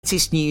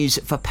latest news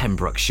for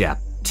Pembrokeshire.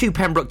 2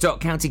 Pembroke Dock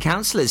County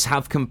councillors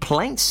have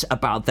complaints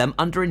about them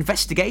under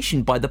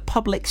investigation by the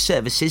Public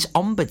Services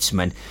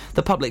Ombudsman.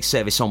 The Public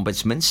Service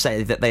Ombudsman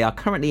say that they are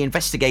currently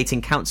investigating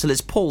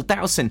councillors Paul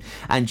Dowson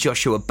and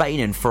Joshua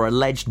Bainan for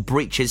alleged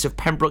breaches of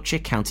Pembrokeshire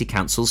County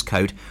Council's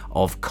Code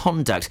of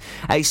Conduct.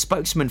 A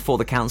spokesman for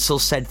the council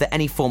said that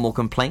any formal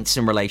complaints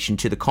in relation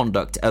to the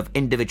conduct of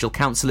individual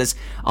councillors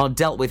are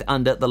dealt with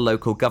under the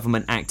Local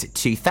Government Act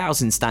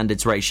 2000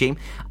 standards regime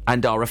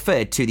and are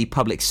referred to the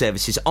Public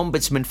Services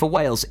Ombudsman for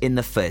Wales in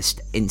the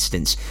first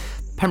instance.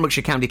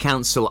 Pembrokeshire County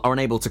Council are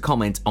unable to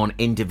comment on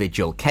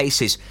individual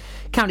cases.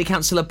 County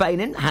Councillor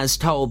Bainan has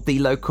told the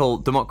Local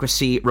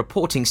Democracy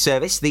Reporting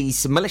Service,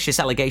 "These malicious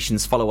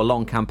allegations follow a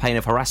long campaign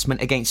of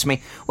harassment against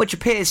me, which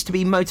appears to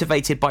be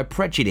motivated by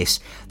prejudice.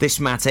 This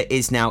matter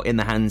is now in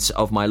the hands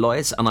of my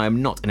lawyers and I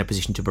am not in a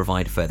position to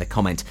provide further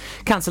comment."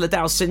 Councillor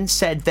Dowson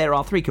said there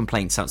are 3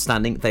 complaints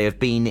outstanding. They have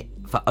been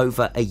for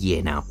over a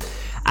year now,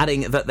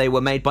 adding that they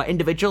were made by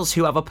individuals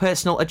who have a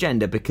personal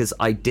agenda because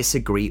I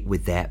disagree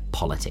with their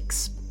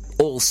politics.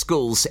 All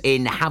schools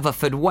in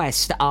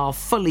Haverfordwest are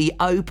fully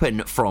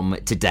open from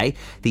today,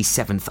 the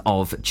 7th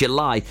of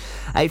July.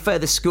 A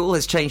further school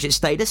has changed its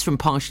status from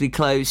partially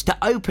closed to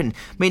open,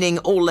 meaning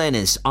all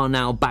learners are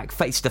now back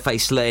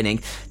face-to-face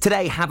learning.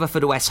 Today,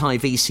 Haverfordwest High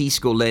VC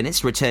School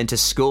learners return to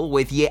school,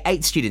 with Year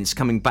 8 students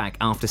coming back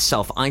after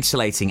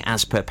self-isolating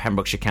as per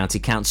Pembrokeshire County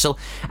Council.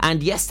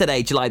 And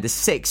yesterday, July the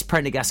 6th,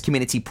 Prendergast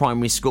Community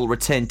Primary School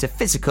returned to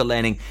physical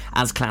learning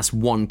as Class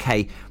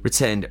 1K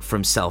returned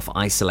from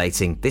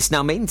self-isolating. This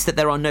now means that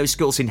there are no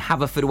schools in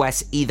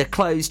Haverfordwest either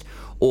closed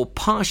or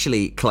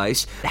partially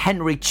closed.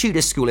 Henry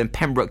Tudor School in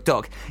Pembroke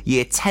Dock,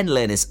 Year 10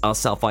 learners are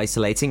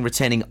self-isolating,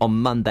 returning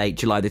on Monday,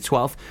 July the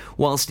 12th,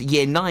 whilst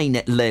Year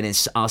 9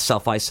 learners are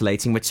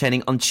self-isolating,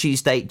 returning on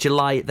Tuesday,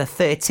 July the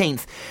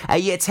 13th. A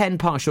Year 10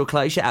 partial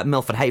closure at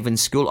Milford Haven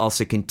School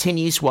also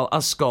continues, while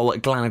Uscol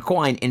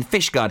Glanagwine in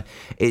Fishguard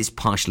is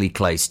partially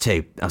closed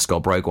too.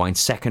 Uscol Brogwine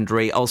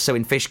Secondary, also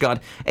in Fishguard,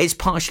 is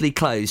partially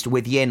closed,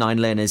 with Year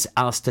 9 learners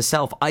asked to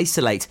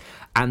self-isolate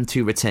and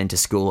to return to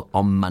school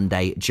on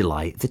Monday,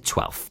 July the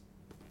 12th.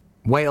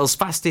 Wales'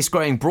 fastest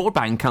growing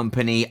broadband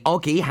company,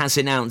 Oggy, has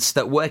announced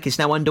that work is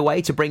now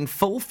underway to bring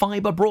full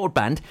fibre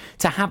broadband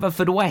to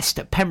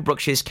Haverfordwest.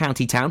 Pembrokeshire's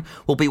county town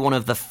will be one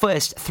of the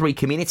first 3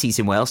 communities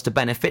in Wales to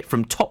benefit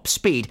from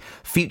top-speed,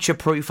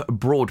 future-proof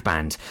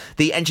broadband.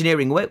 The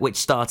engineering work, which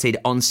started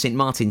on St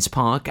Martin's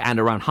Park and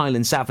around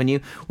Highlands Avenue,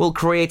 will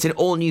create an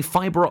all-new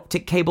fibre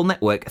optic cable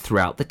network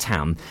throughout the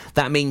town.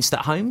 That means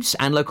that homes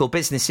and local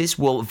businesses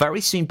will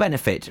very soon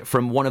benefit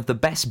from one of the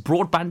best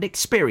broadband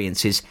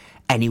experiences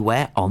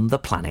anywhere on the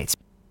planet.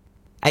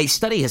 A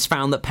study has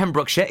found that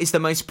Pembrokeshire is the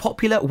most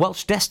popular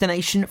Welsh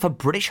destination for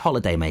British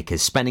holidaymakers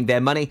spending their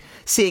money,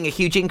 seeing a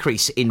huge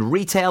increase in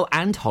retail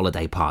and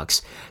holiday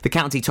parks. The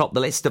county topped the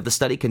list of the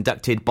study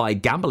conducted by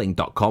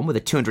Gambling.com, with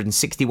a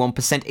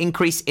 261%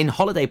 increase in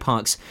holiday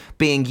parks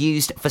being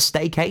used for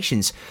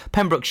staycations.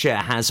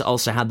 Pembrokeshire has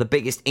also had the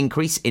biggest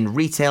increase in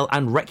retail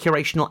and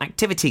recreational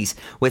activities,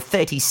 with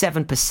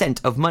 37%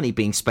 of money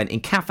being spent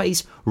in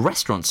cafes,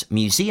 restaurants,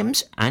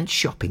 museums and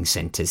shopping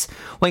centres.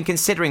 When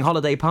considering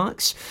holiday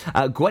parks,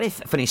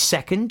 Gwynedd finished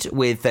second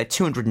with a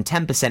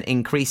 210%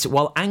 increase,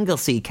 while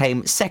Anglesey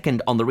came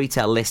second on the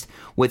retail list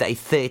with a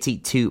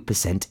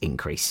 32%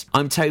 increase.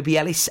 I'm Toby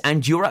Ellis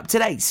and you're up to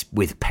date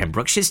with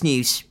Pembrokeshire's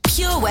news.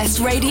 Pure West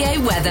Radio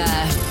weather.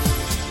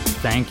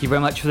 Thank you very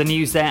much for the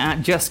news there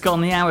at Just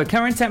Gone the Hour.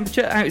 Current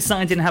temperature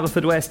outside in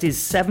Haverfordwest is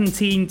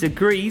 17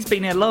 degrees.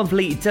 Been a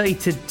lovely day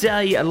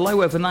today. A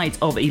low overnight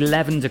of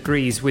 11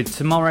 degrees, with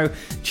tomorrow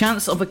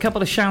chance of a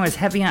couple of showers,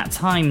 heavy at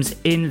times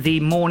in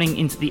the morning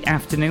into the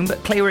afternoon,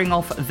 but clearing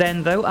off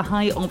then though. A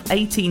high of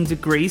 18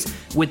 degrees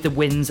with the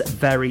winds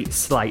very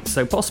slight.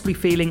 So possibly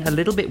feeling a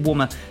little bit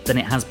warmer than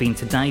it has been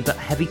today, but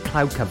heavy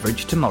cloud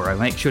coverage tomorrow.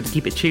 Make sure to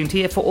keep it tuned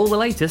here for all the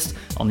latest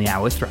on the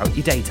hour throughout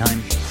your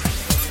daytime.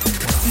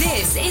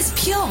 This is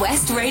Pure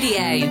West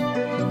Radio.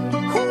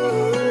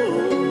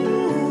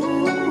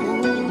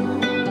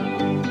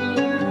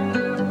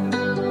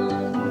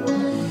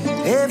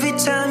 Every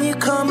time you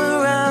come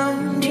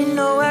around, you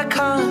know I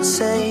can't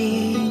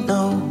say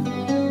no.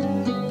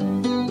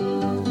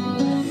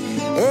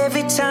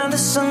 Every time the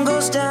sun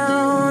goes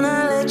down,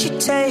 I let you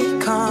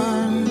take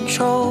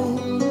control.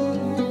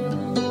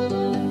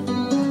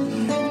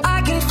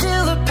 I can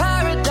feel the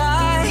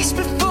paradise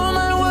before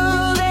my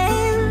world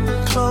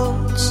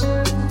implodes.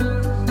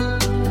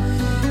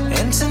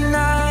 And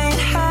tonight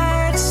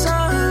had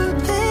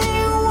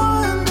something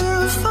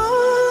wonderful.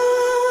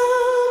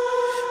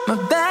 My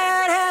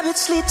bad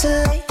habits lead to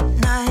late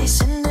nights,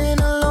 sitting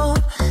alone,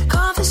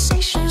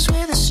 conversations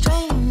with a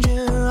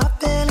stranger I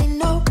barely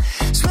know,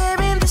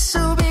 swearing this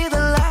will be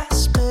the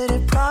last, but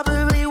it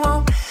probably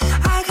won't.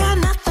 I got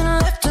nothing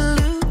left to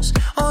lose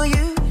or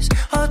use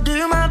or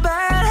do. My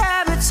bad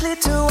habits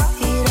lead to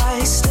white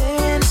eyes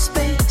staring into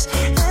space,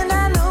 and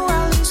I know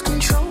I lose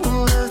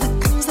control of the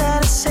things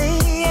that I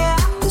say. Yeah,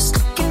 I was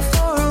looking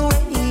for a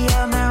way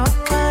out, now I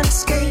can't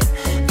escape.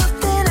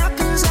 Nothing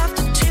happens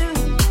after 2.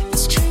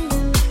 It's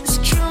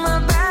true, my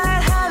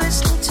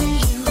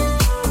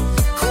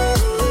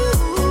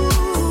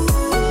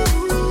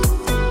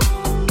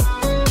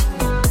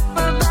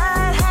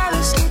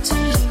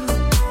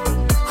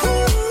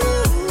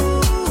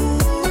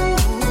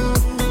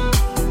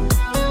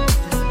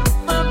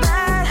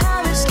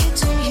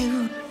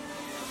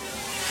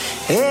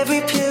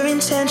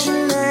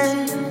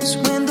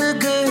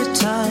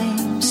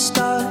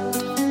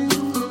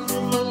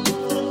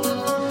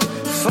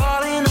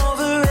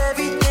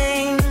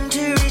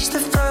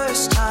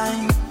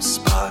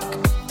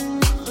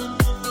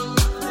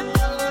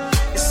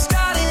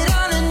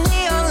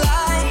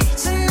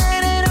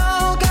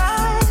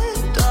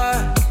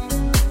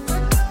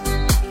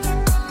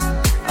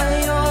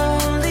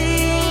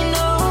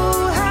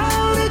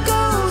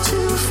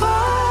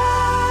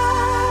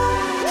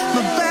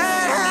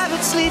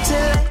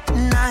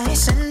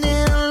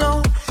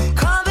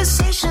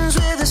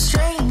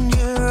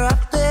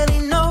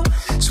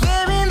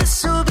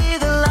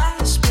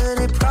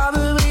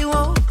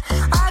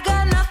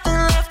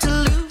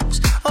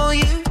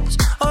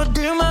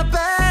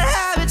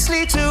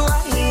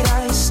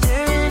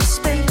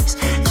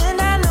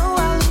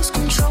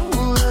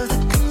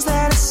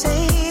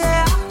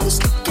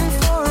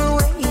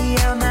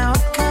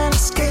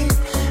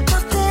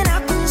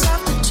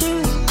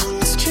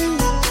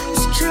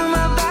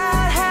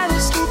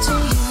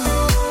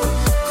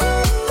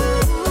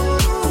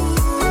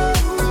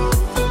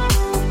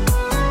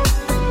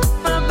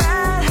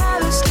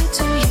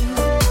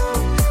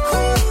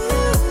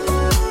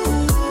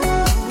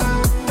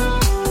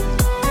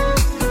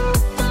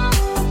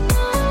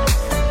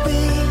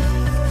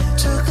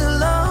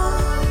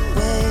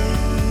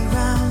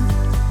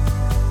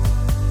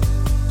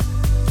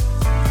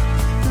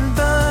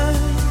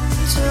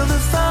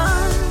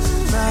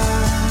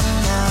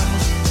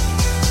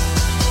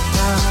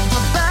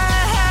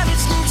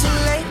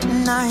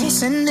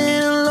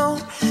sending alone.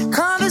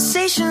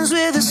 Conversations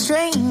with a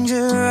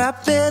stranger I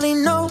barely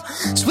know.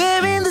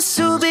 Swearing this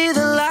will be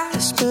the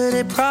last, but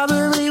it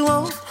probably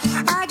won't.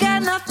 I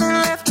got nothing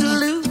left to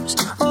lose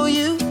or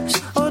use,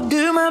 or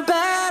do my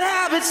bad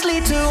habits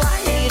lead to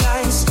white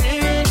eyes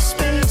staring into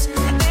space?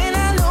 And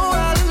I know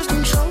I lose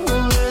control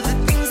of the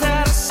things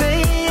that I say.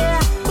 Yeah,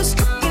 was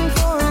looking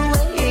for a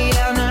way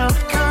out, now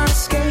I can't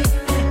escape.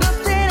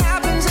 Nothing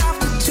happens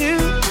after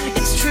two.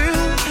 It's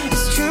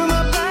true,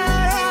 my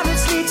bad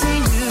habits lead to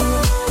you.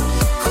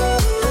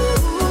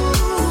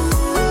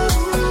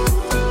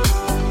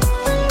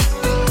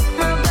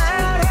 My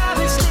bad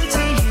habits lead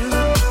to you.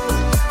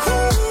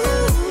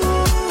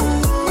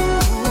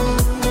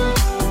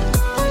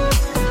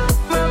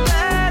 My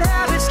bad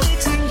habits lead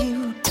to you.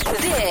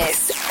 This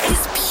is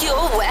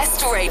Pure West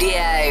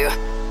Radio.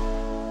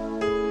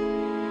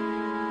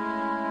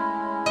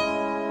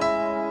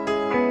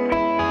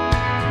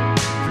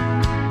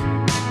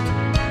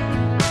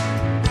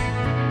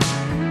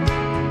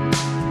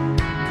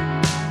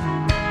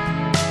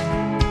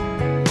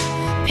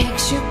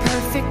 Picture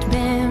perfect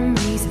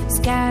memories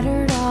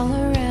scattered all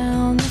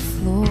around the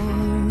floor.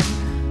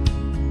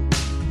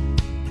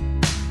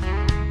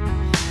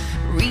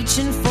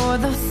 Reaching for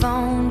the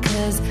phone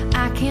 'cause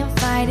I can't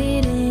fight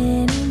it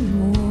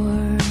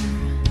anymore.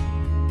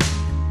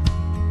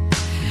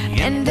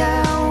 And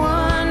I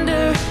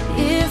wonder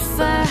if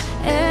I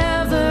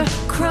ever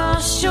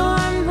cross your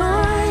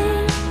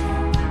mind.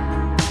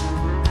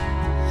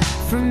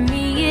 For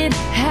me it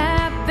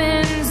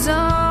happens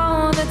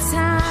all the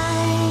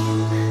time.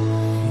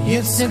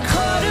 It's a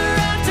quarter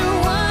after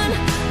one.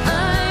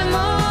 I'm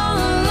all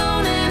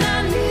alone and I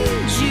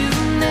need you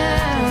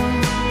now.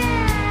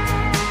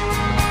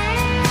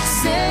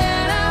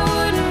 Said I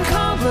wouldn't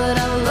call, but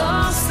I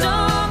lost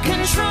all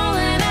control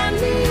and I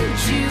need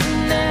you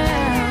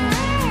now.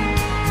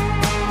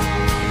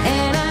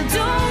 And I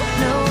don't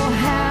know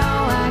how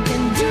I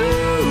can do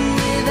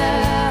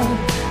without.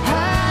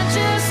 I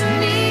just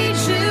need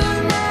you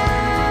now.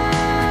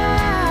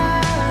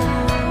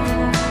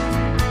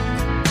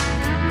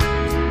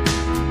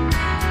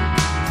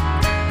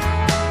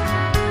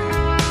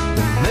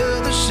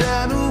 Another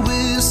shot of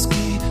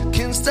whiskey,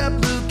 can't stop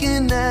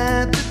looking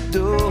at the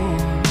door.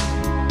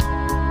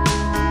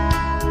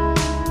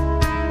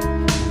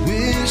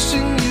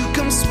 Wishing you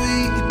come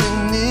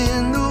sweeping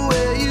in the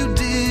way you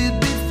did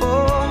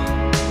before.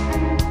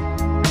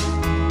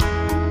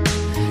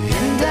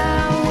 And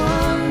I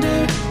wonder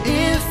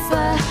if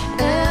I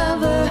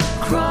ever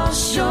cross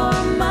your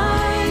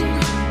mind.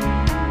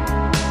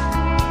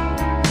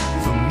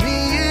 For me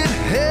it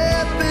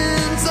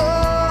happens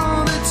all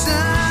the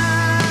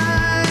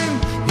time.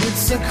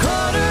 It's a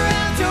quarter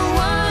after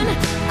one.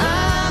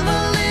 I'm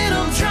a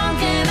little drunk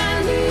and I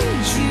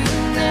need you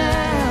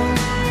now.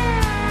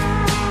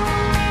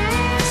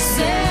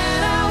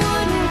 Said I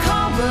wouldn't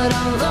call, but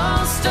I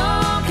lost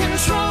all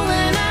control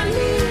and I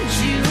need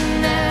you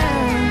now.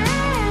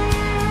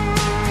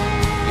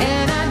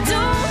 And I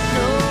don't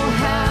know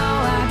how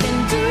I can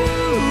do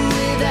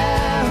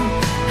without.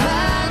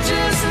 I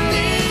just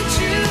need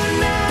you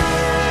now.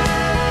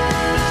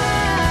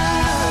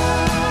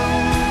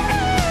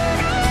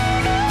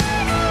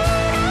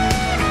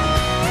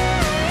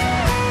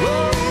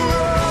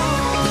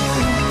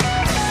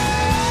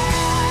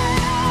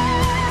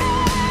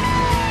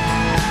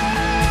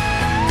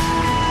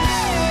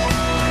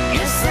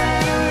 Guess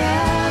I'd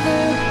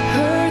rather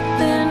hurt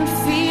than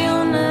feel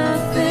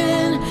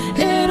nothing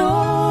at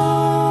all.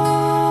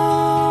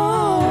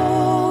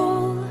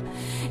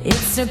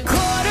 It's a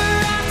quarter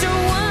after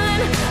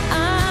one.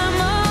 I'm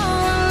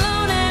all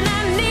alone and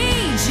I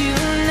need you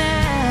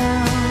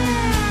now.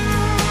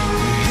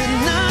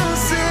 And I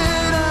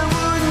said I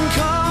wouldn't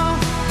call,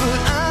 but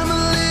I'm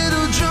a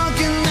little drunk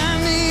and I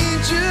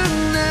need you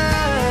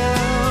now.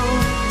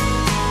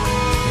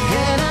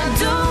 And I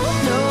don't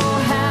know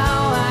how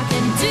I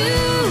can do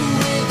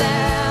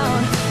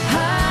without.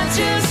 I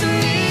just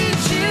need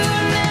you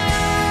now.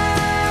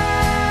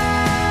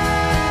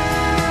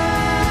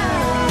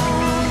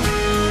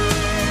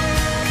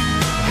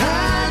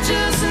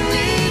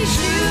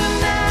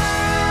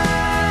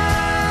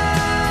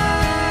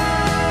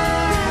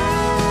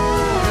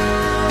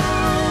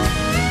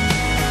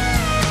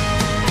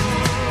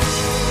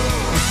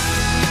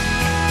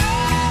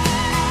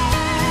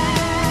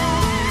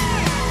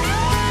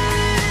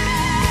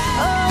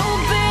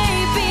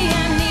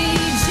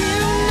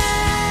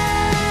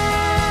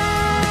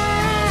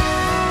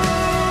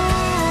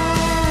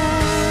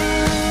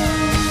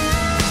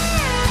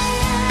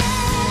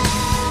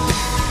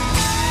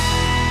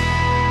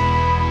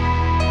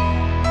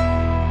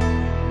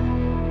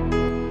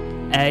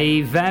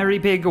 A very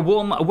big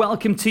warm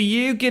welcome to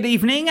you. Good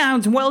evening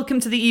and welcome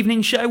to the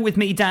evening show with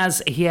me,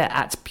 Daz, here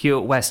at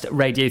Pure West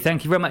Radio.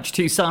 Thank you very much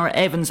to Sarah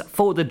Evans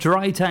for the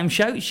Dry Time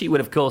show. She will,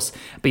 of course,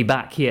 be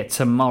back here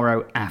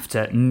tomorrow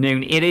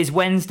afternoon. It is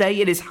Wednesday.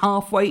 It is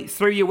halfway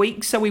through your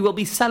week, so we will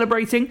be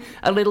celebrating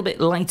a little bit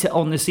later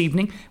on this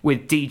evening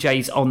with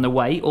DJs on the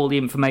way. All the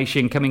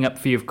information coming up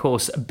for you, of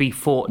course,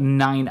 before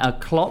 9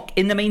 o'clock.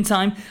 In the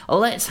meantime,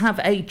 let's have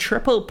a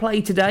triple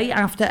play today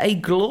after a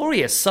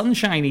glorious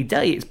sunshiny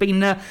day. It's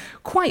been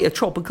quite a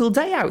tropical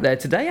day out there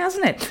today,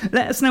 hasn't it?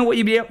 Let us know what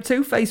you'll be up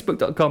to.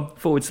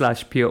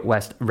 Facebook.com/Pure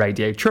West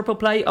Radio. Triple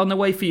play on the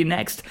way for you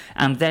next,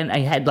 and then a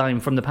headline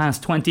from the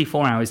past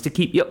 24 hours to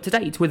keep you up to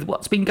date with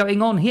what's been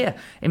going on here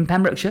in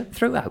Pembrokeshire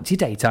throughout your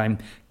daytime.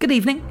 Good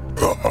evening.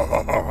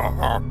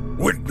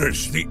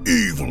 Witness the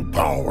evil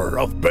power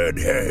of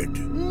Bedhead.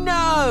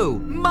 No!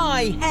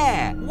 My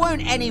hair!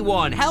 Won't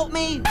anyone help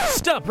me?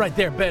 Stop right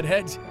there,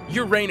 Bedheads.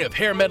 Your reign of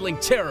hair-meddling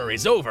terror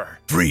is over.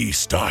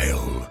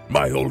 Freestyle,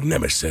 my old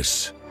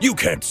nemesis. You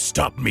can't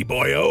stop me,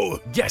 boyo.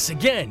 Guess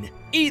again.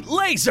 Eat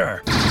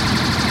laser.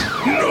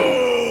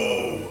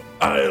 No!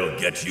 I'll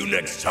get you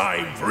next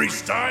time,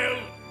 Freestyle.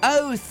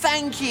 Oh,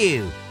 thank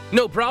you.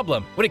 No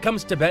problem. When it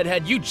comes to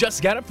Bedhead, you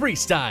just gotta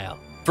freestyle.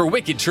 For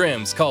wicked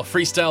trims, call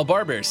Freestyle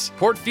Barbers,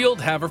 Portfield,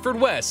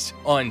 Haverfordwest,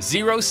 on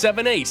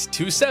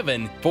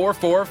 07827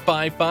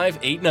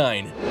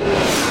 445589.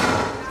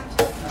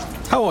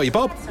 How are you,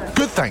 Bob?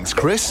 Good, thanks,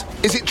 Chris.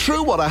 Is it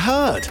true what I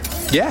heard?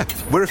 Yeah,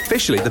 we're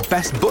officially the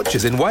best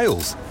butchers in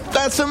Wales.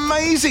 That's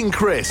amazing,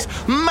 Chris.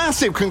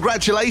 Massive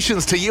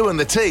congratulations to you and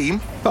the team.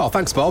 Oh,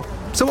 thanks, Bob.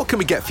 So what can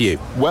we get for you?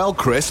 Well,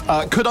 Chris,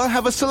 could I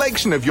have a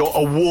selection of your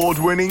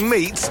award-winning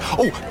meats?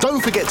 Oh,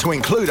 don't forget to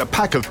include a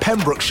pack of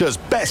Pembrokeshire's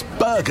best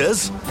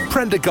burgers.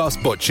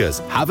 Prendergast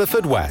Butchers,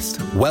 Haverfordwest,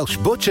 Welsh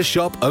Butcher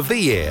Shop of the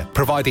Year,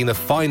 providing the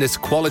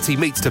finest quality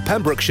meats to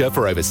Pembrokeshire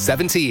for over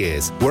 70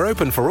 years. We're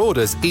open for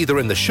orders either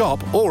in the shop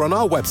or on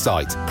our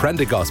website,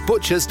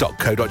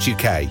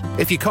 prendergastbutchers.co.uk.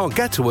 If you can't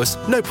get to us,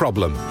 no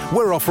problem.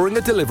 We're offering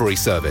a delivery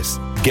service.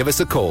 Give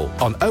us a call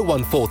on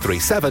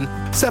 01437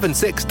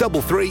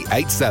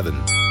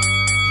 763387.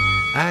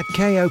 At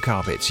KO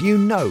Carpets, you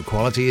know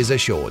quality is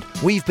assured.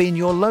 We've been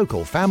your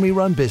local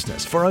family-run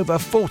business for over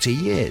 40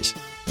 years.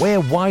 We're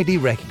widely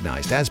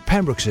recognised as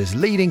Pembrokeshire's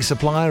leading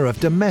supplier of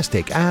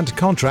domestic and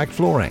contract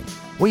flooring.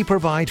 We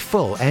provide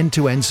full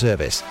end-to-end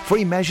service,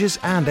 free measures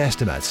and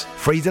estimates,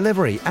 free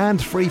delivery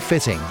and free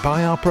fitting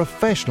by our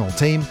professional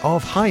team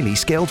of highly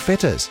skilled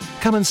fitters.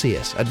 Come and see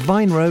us at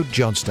Vine Road,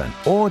 Johnston,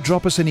 or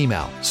drop us an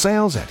email,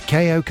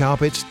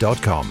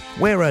 sales@kocarpets.com.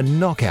 We're a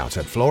knockout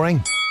at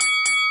flooring.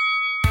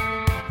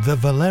 The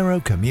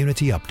Valero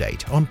Community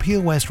Update on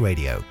Pure West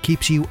Radio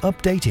keeps you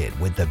updated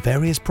with the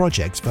various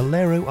projects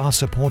Valero are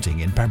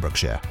supporting in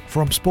Pembrokeshire,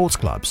 from sports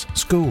clubs,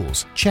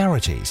 schools,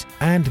 charities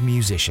and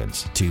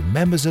musicians to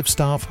members of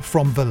staff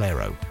from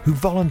Valero who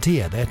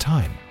volunteer their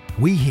time.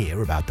 We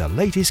hear about the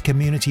latest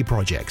community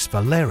projects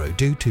Valero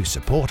do to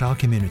support our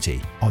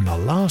community on the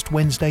last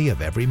Wednesday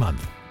of every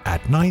month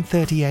at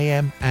 9:30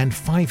 a.m. and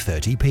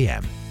 5:30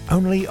 p.m.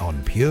 only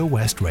on Pure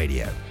West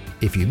Radio.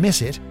 If you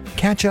miss it,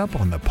 catch up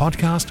on the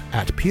podcast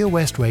at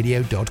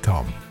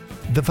purewestradio.com.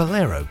 The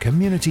Valero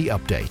Community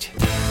Update.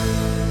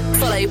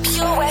 Follow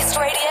Pure West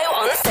Radio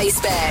on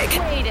Facebook.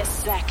 Wait a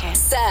second.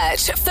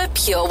 Search for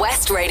Pure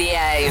West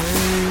Radio.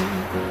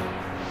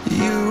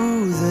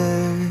 You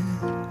there?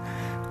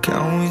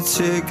 Can we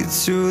take it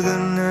to the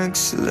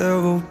next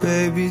level,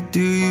 baby? Do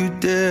you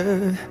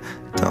dare?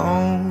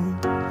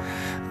 Don't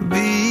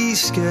be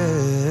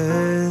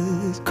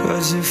scared,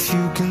 'cause if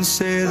you can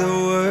say the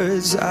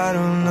words, I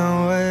don't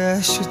know why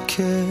I should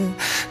care.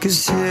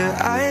 'Cause here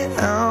I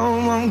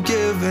am, I'm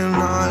giving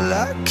all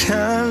I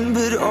can,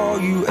 but all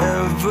you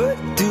ever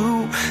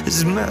do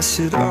is mess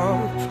it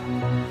up.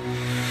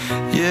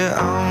 Yeah,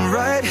 I'm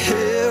right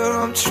here,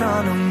 I'm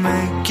trying to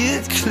make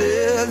it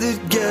clear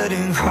that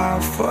getting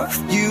half of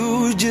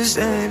you just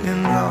ain't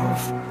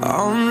enough.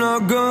 I'm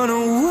not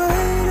gonna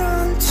wait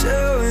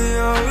until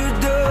you're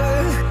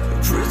done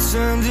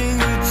pretending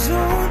you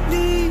don't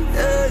need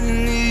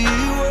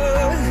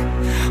anyone.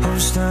 I'm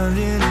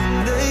standing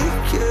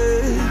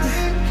naked.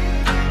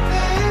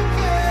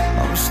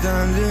 I'm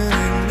standing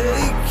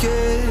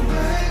naked.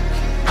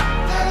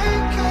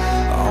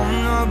 I'm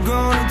not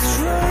gonna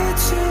try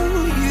till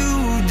you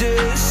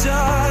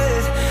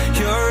decide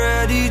you're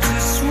ready to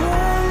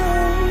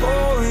swallow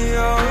all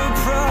your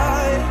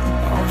pride.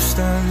 I'm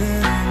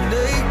standing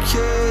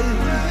naked.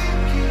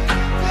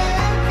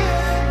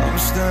 I'm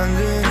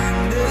standing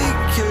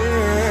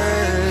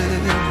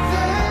naked.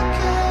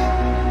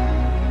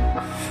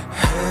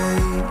 Hey,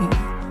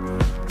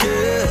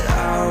 get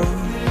out.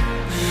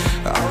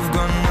 I've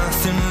got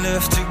nothing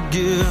left to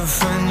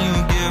give, and you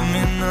give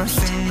me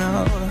nothing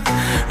now.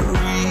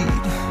 Read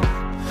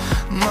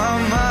my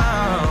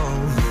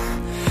mouth.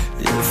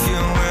 If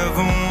you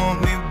ever want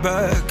me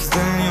back,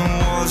 then your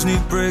walls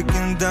need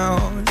breaking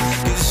down.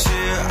 'Cause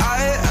here I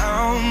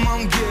am,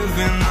 I'm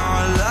giving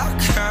all I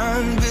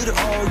can, but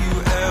all you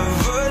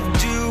ever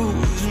do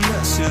is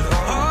mess it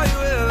up. All you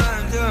ever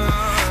do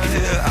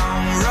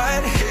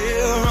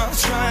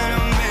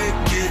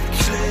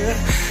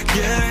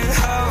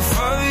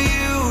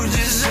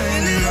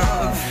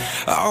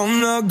I'm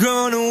not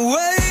gonna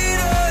wait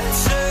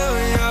until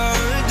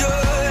you're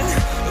done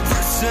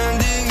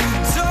pretending you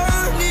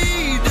don't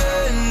need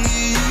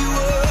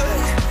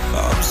anyone.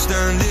 I'm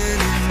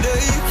standing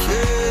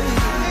naked.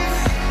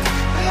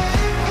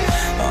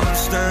 I'm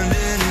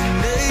standing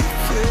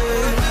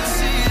naked.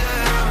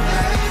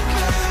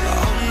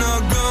 I'm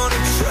not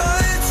gonna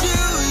try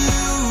till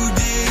you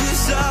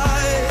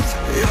decide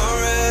you're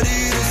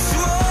ready to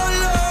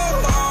swallow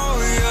all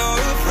your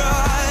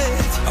pride.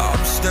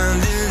 I'm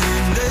standing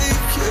naked.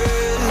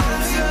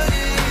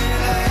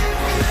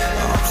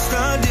 I'm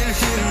standing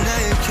here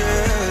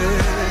naked.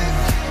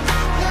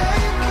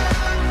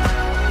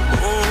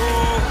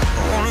 Oh,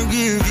 I wanna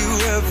give you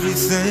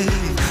everything.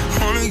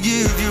 Wanna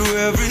give you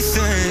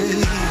everything.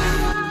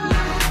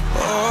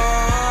 Oh,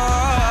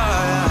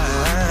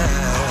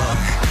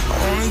 I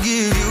wanna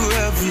give you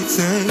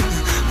everything.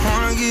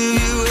 Wanna give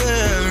you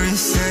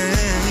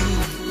everything.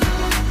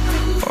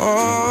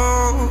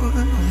 Oh,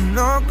 I'm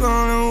not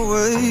gonna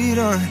wait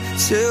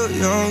until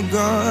you're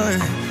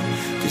gone,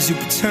 'cause you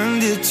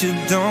pretended you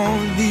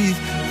don't need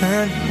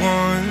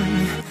anyone.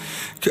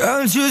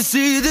 Can't you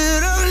see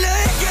that I'm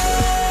naked?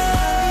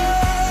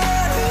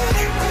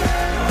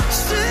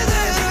 See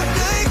that I'm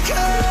naked.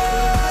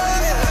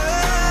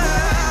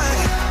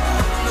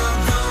 I'm not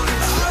gonna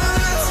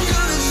try to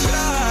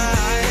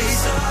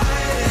decide.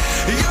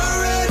 You're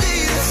ready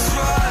to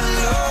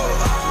swallow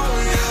all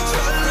your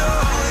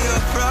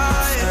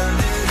pride.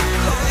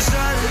 I'm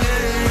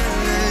standing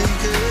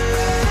naked.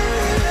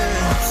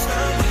 I'm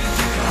standing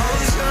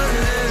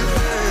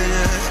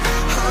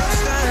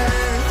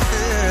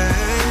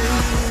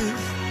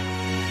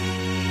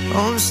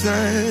I'm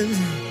standing.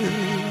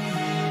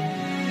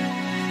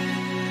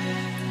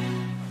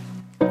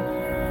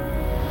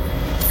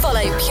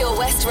 Follow Pure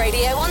West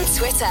Radio on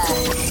Twitter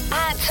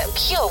at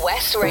Pure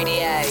West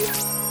Radio.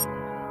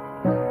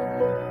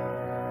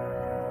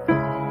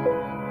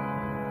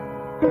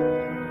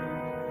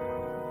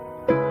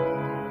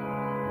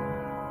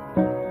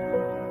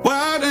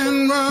 Wild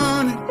and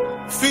running,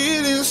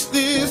 feeling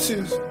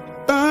stitches,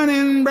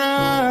 burning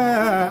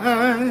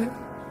bright.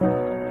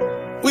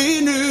 We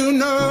knew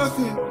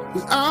nothing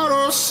was out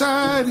of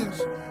sight,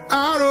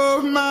 out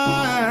of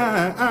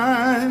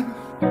mind.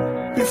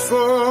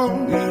 Before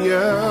we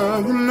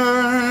ever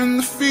learned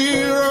the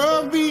fear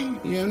of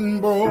being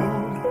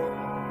born,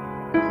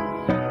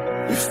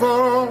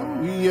 before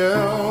we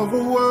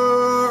ever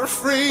were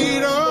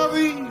afraid of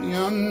the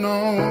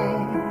unknown.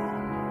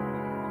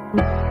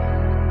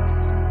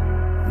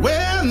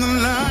 When the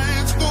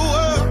lights go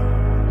up,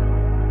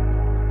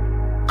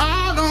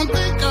 I don't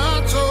think I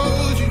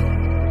told you,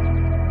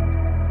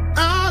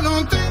 I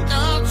don't think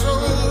I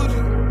told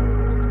you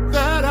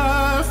that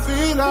I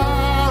feel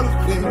out of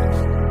place.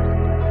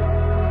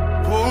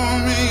 Pull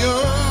me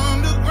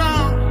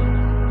underground,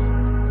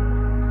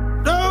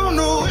 don't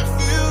know if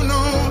you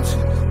notice.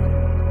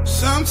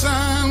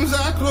 Sometimes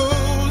I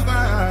close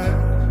my eyes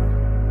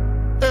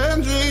and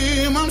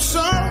dream I'm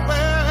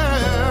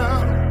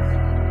somewhere,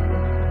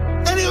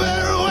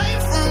 anywhere away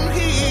from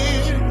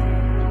here,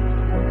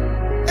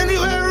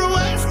 anywhere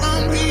away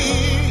from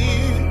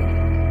here,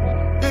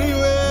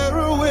 anywhere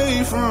away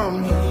from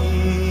here.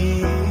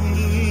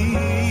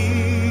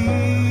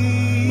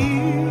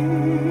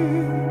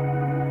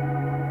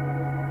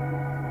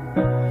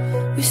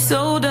 We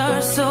sold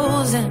our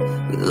souls and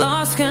we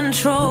lost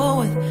control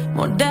with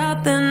more doubt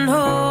than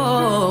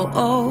hope.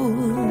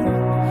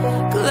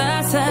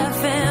 Glass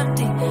half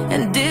empty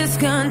and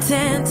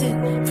discontented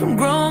from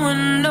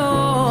growing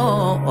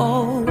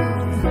old.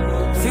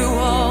 Through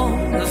all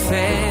the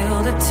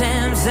failed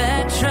attempts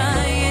at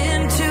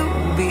trying to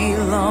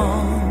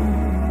belong,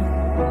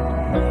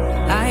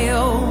 I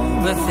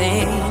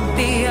overthink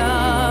the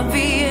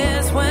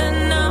obvious when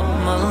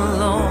I'm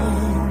alone.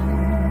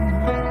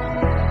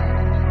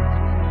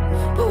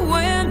 But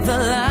when the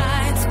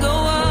lights go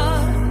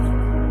up,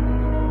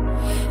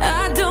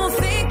 I don't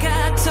think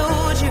I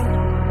told you,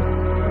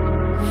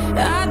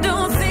 I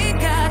don't think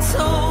I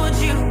told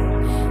you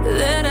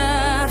that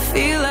I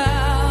feel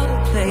out of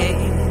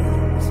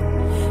place.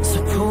 So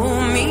pull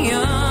me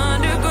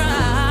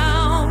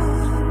underground.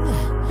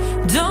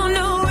 Don't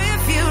know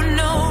if you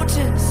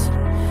noticed.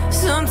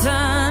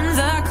 Sometimes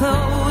I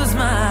close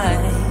my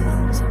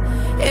eyes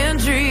and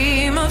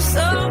dream of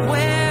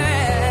somewhere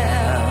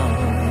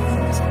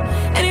else,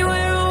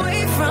 anywhere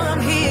away from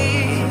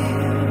here,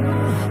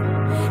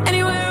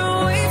 anywhere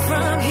away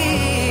from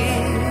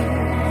here,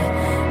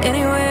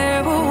 anywhere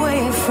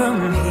away from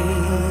here.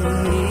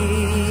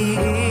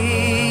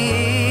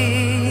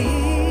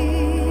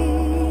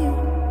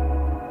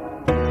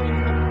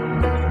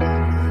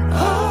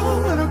 Oh,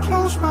 when I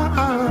close my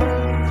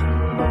eyes,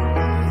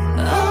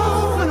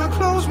 oh, when I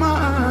close my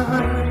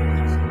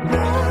eyes,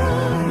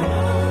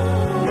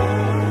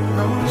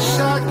 I wish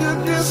I could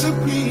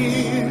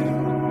disappear.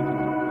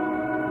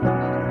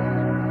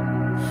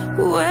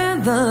 When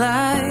the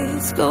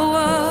lights go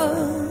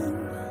up,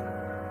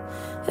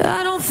 I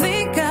don't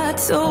think I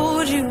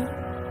told you,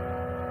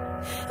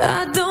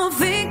 I don't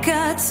think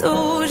I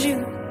told you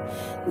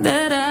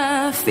that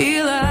I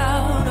feel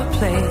out of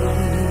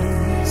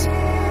place.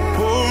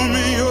 Pull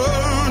me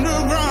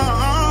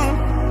underground.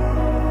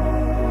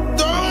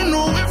 Don't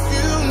know if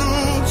you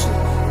notice.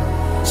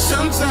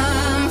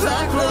 Sometimes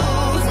I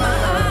close my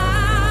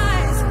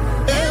eyes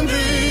and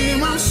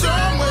dream I'm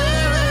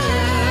somewhere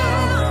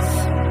else.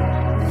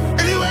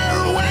 Anywhere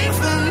away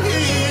from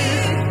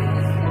here.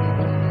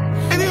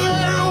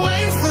 Anywhere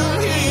away from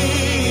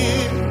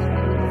here.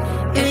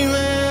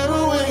 Anywhere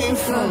away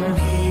from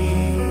here.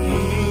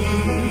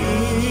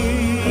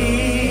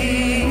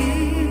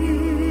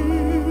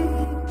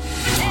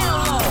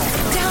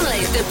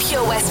 Download the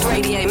Pure West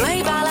Radio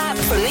mobile app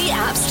from the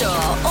App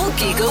Store or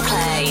Google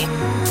Play.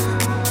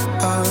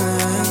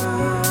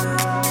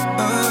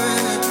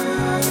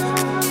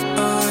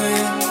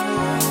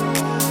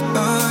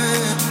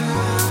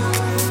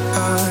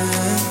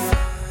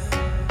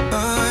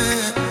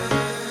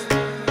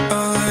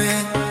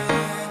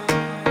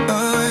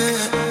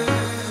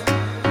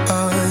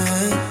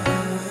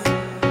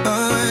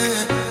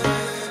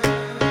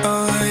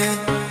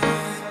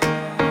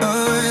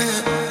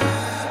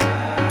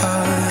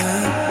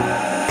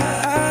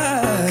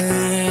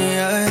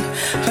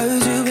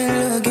 Heard you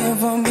been looking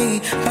for me.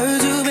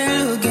 Heard you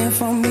been looking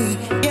for me.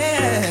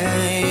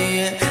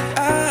 Yeah. I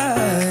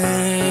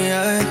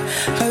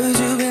heard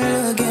you been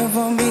looking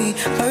for me.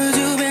 Heard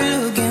you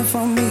been looking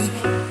for me.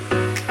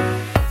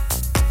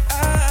 I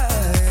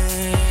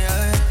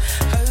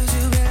heard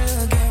you been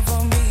looking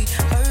for me.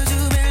 Heard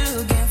you been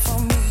looking for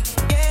me.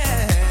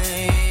 Yeah.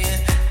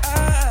 I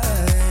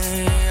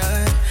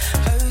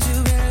heard you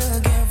been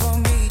looking for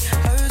me.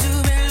 Heard you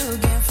been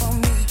looking for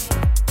me.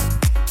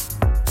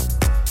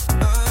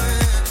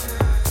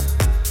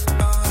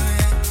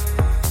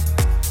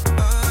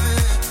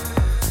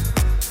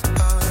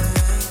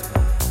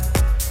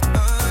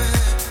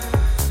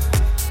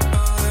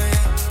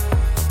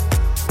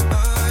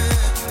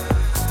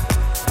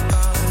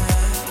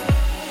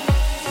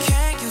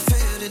 Can you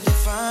feel the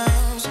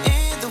difference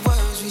in the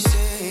words we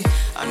say?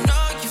 I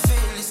know you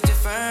feel it's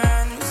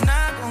different. It's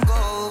not gonna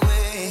go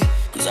away.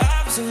 'Cause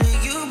obviously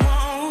you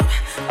won't.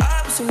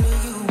 Obviously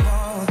you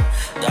won't.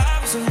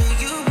 Obviously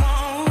you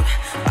won't.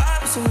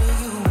 Obviously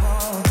you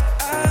won't.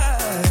 I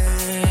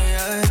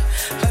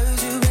heard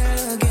you been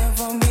looking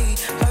for me.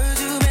 Heard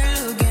you been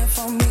looking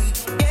for me.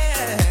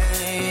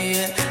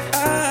 Yeah.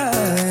 I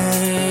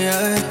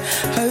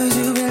heard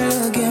you been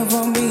looking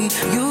for me.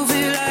 You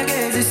feel like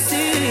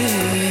ecstasy.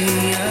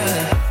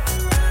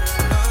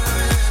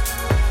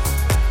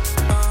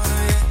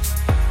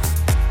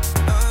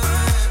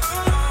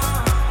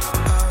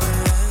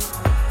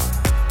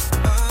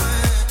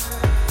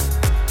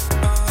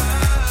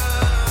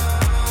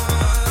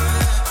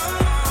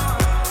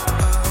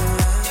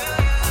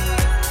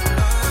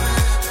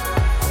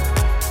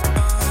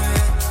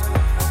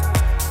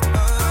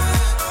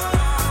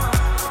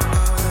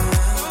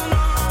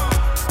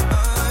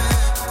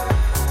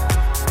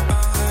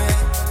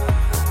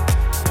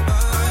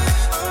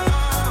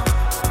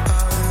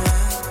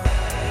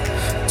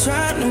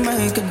 Trying to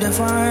make a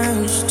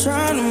difference,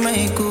 trying to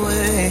make a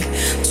way,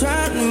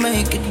 trying to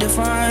make it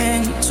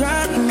different,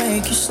 trying to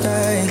make you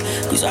stay.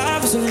 'Cause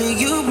obviously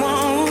you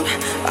won't,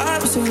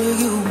 obviously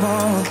you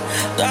won't,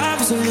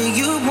 obviously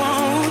you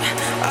won't,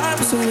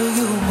 obviously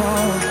you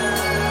won't.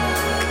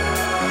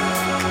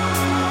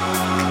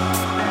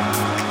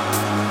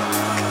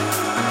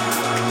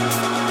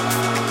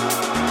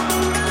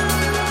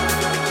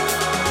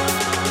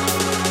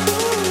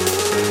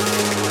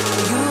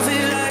 You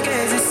feel like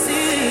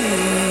ecstasy.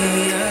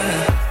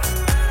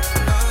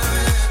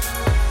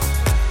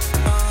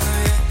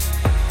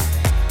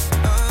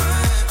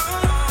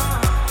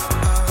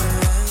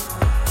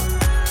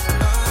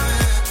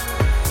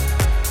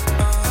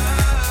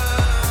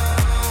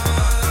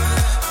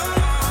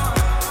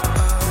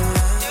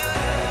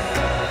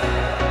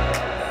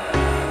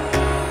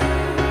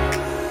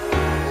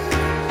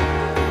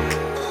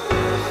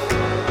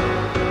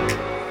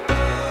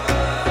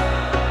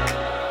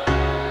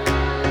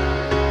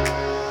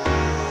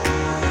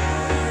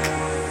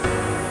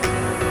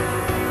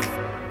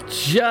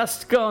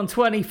 Just gone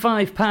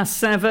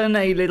 7:25.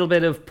 A little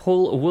bit of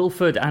Paul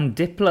Woolford and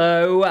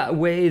Diplo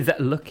with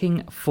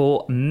Looking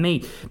for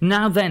Me.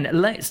 Now then,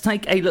 let's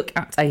take a look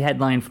at a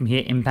headline from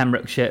here in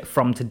Pembrokeshire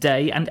from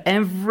today. And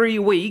every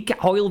week,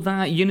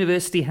 Hoylvar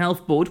University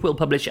Health Board will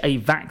publish a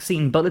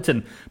vaccine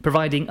bulletin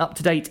providing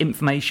up-to-date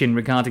information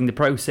regarding the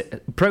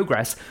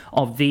progress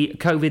of the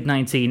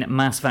COVID-19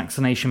 mass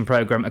vaccination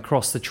programme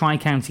across the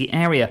Tri-County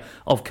area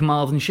of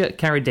Carmarthenshire,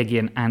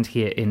 Ceredigion and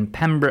here in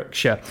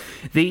Pembrokeshire.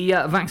 The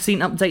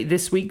vaccine update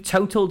this week: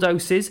 total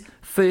doses,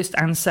 first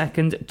and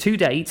second to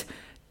date,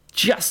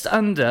 just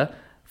under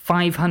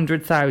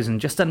 500,000,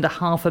 just under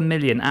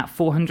 500,000 at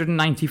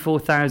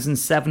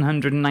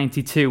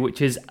 494,792,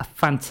 which is a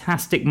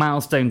fantastic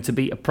milestone to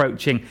be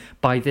approaching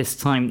by this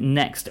time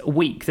next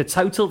week. The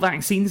total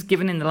vaccines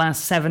given in the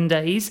last 7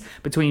 days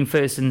between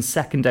first and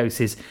second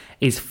doses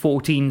is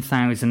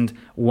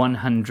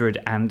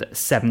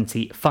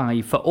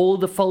 14,175. For all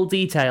the full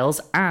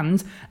details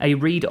and a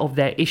read of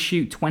their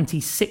issue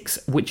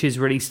 26, which is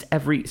released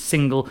every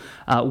single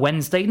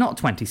Wednesday, not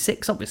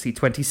 26, obviously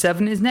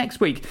 27 is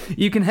next week,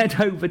 you can head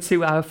over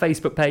to our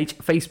Facebook page,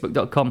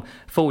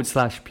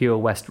 facebook.com/Pure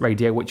West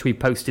Radio, which we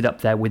posted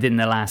up there within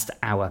the last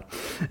hour.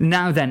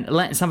 Now then,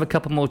 let's have a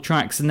couple more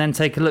tracks and then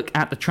take a look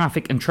at the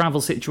traffic and travel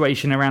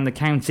situation around the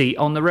county.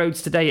 On the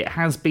roads today, it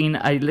has been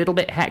a little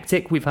bit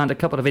hectic. We've had a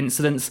couple of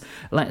incidents.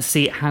 Let's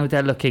see how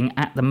they're looking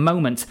at the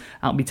moment.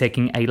 I'll be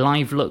taking a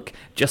live look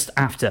just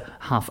after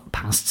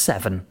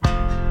 7:30.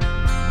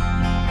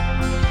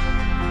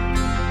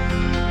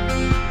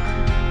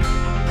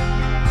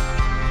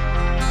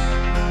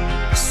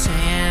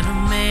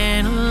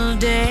 Sentimental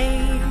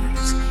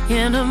days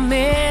in a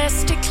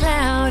misty,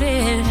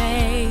 clouded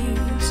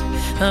haze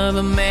of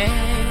a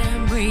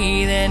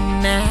memory that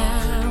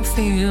now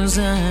feels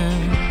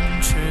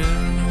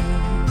untrue.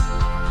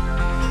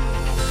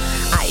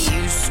 I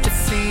used to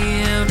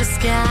feel the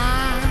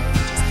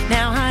skies,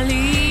 now I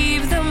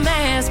leave them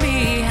as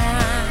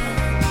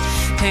behind,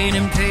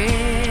 painting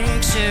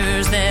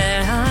pictures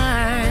that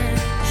aren't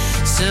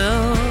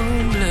so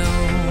blue.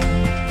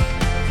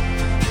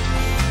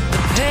 The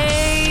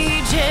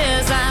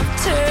pages I've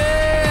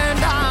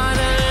turned are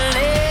the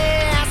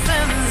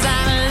lessons I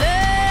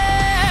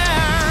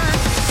learned.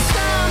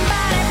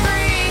 Somebody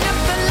bring up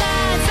the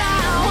lights, I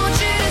want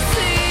you to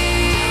see.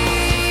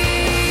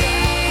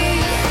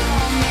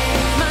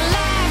 My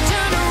life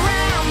turned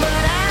around,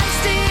 but I'm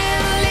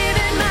still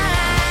living my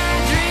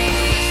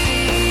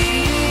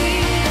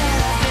dream.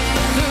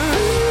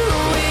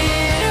 Through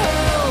it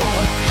all,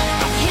 I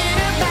hit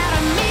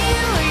about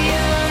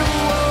 1,000,000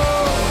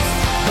 walls.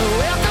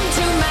 Welcome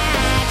to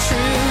my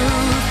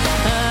truth.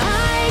 I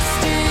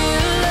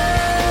still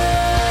love.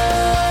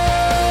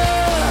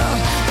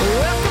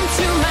 Welcome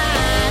to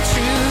my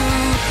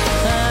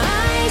truth. I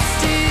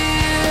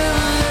still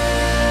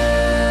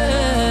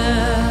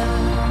love.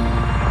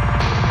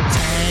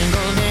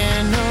 Tangled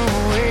in a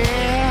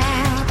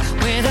web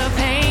with a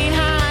pain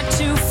hard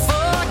to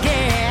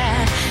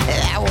forget.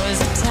 That was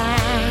a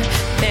time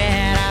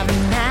that I've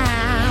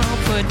now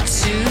put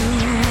to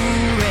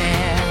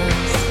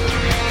rest.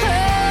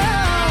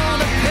 Oh,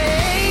 the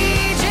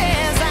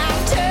pages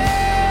I've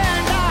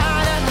turned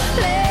are the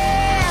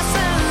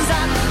lessons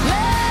I've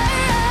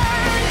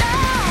learned.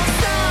 Oh,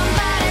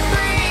 somebody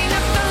bring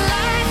up the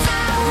lights, I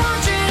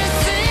want you to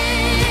see.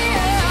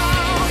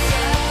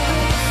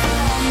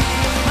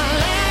 My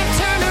life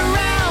turned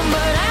around,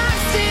 but I'm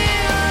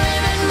still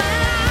living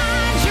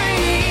my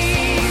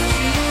dream.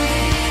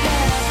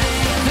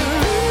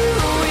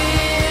 Through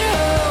it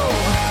all,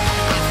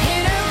 I've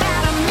hit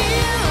about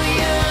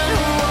 1,000,000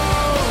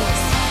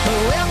 walls.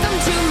 Welcome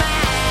to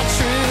my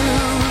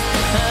truth.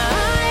 I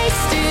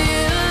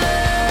still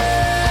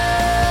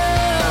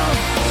love.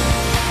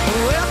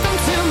 Welcome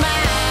to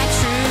my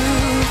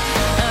truth.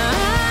 I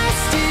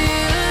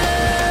still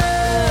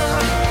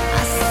love. I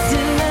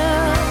still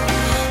love.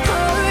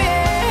 Oh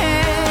yeah.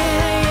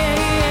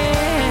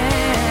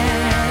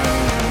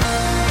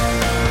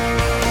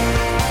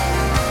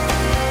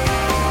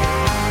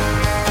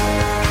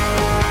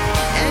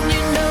 And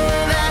you know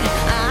that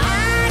I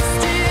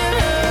still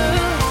love.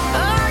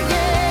 Oh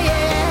yeah.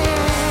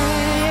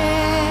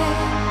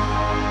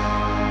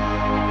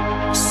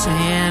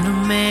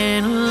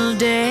 Sentimental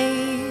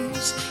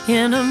days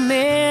in a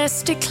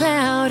misty,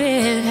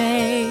 clouded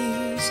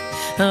haze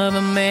of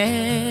a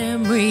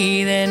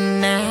memory that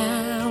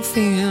now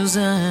feels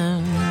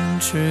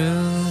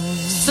untrue.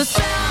 So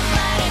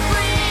somebody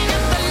bring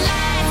up the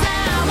lights, I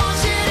want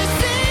you to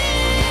see.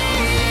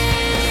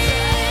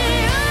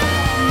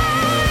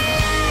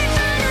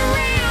 Turn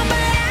around,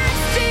 but I'm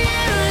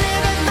still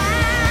living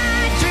my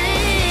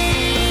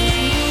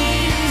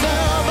dreams.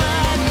 Oh,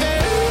 but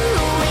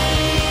through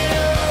it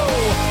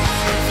all,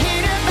 I've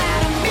hit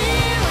about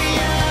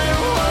 1,000,000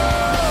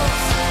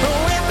 walls.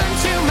 Welcome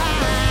to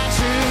my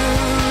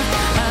truth.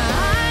 I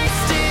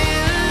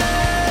still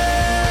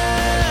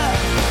love.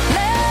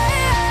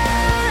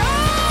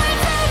 All the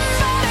time.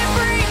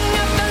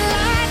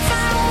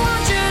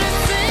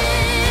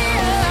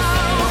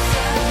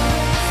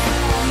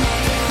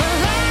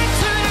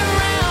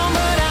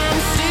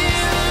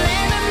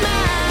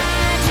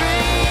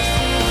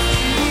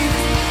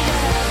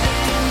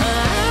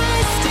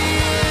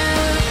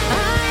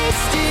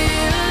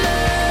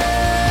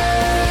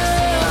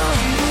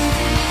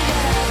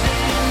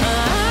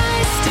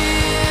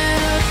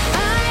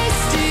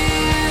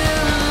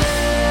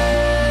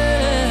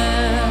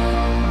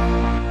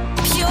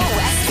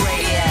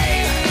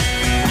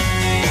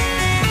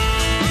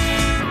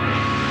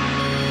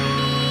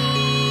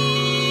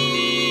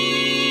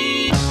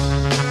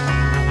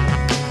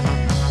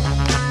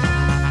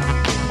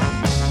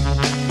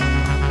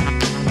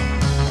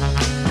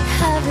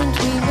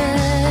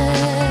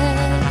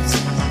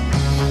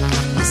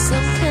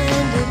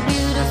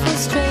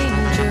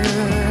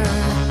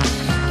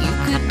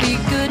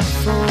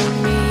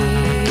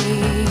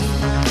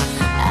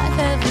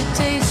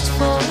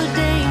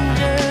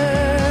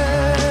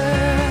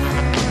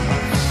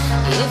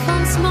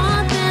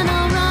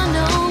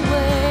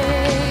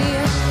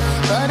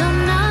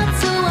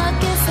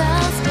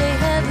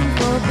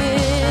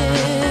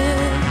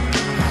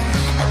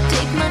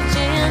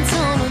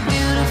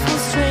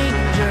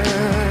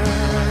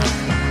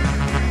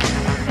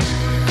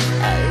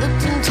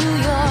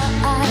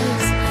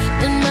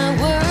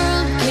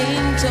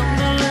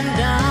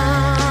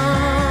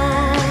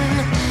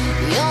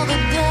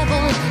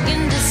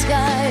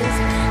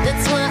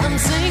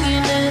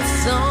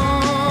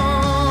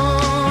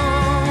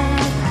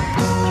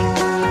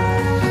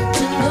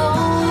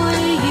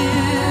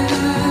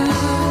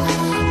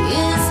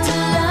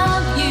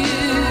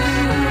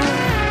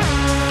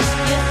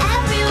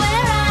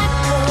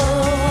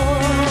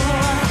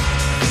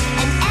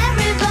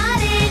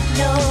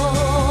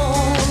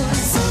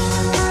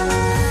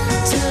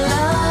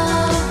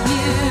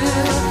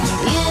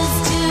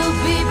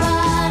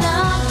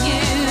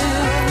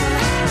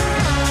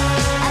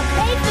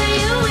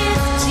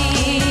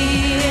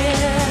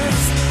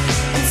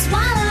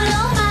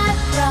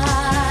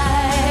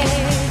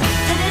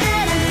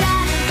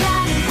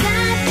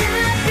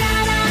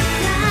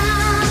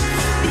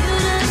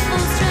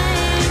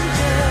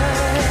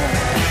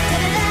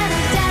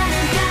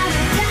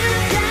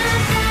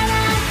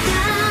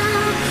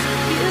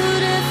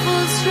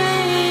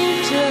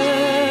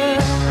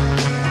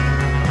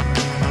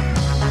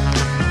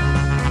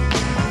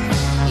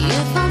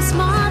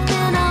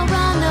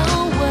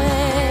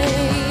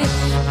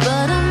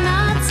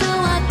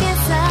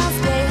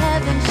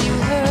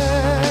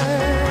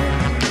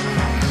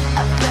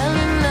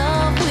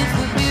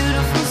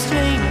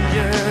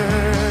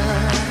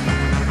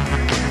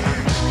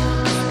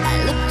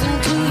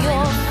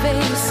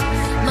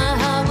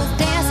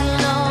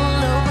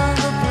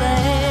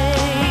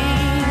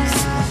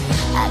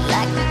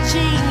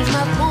 change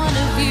my point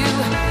of view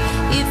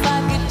if I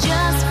could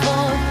just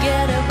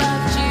forget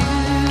about you.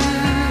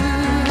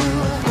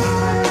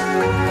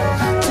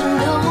 To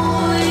know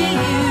you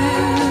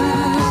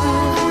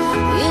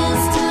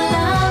is to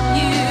love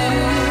you.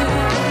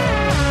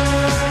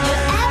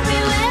 You're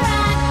everywhere I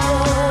go,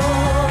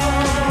 and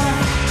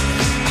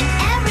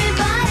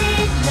everybody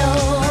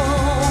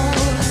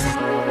knows.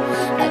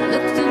 I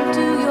looked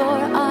into your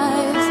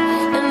eyes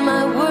and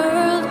my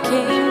world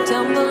came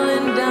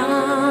tumbling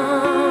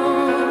down.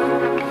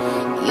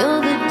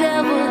 You're the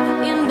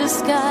devil in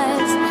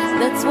disguise,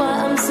 that's why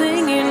I'm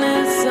singing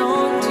this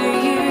song to you.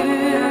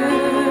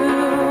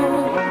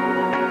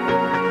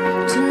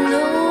 To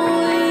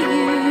know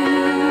you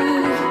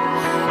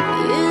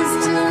is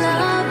to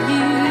love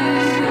you.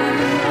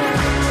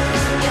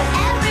 You're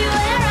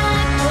everywhere I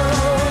go,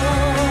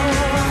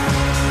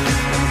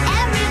 and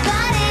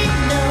everybody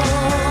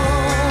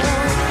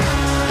knows.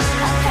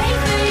 I pay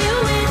for you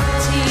with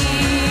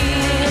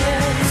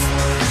tears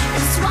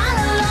and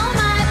swallow all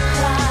my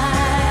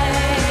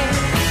pride.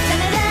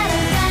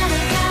 Beautiful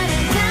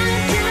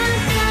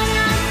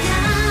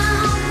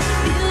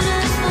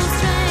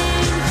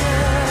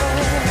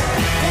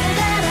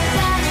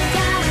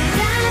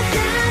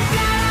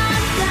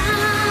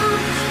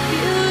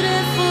stranger.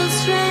 Beautiful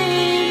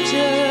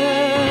stranger.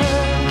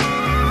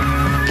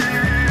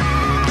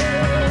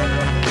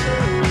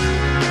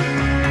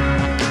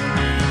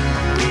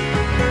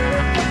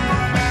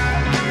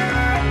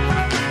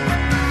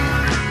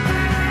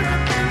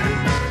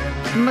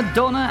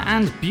 Madonna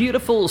and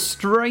Beautiful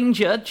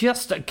Stranger,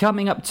 just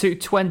coming up to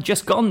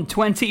just gone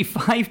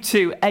 25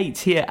 to 8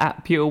 here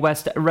at Pure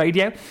West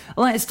Radio.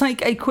 Let's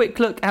take a quick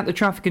look at the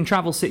traffic and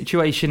travel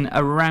situation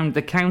around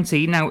the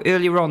county. Now,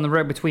 earlier on, the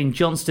road between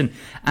Johnston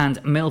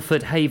and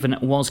Milford Haven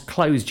was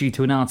closed due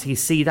to an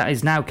RTC. That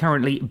is now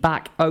currently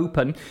back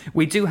open.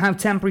 We do have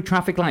temporary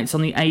traffic lights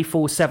on the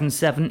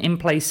A477 in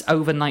place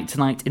overnight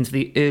tonight into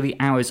the early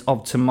hours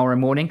of tomorrow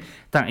morning.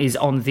 That is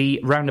on the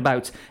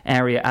roundabout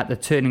area at the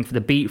turning for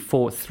the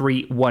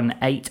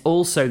B4318.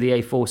 Also, the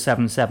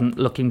A477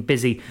 looking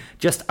busy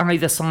just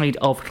either side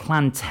of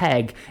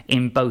Llanteg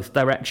in both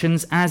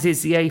directions, as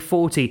is the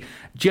A40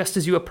 just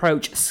as you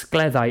approach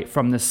Skleddau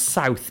from the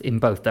south in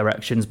both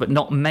directions, but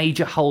not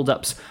major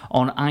hold-ups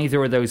on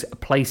either of those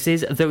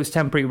places. Those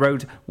temporary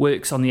road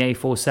works on the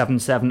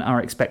A477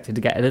 are expected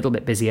to get a little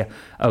bit busier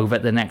over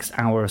the next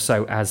hour or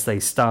so as they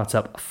start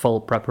up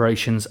full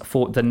preparations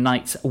for the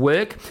night's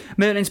work.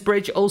 Merlin's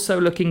Bridge also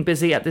looking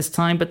busy at this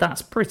time, but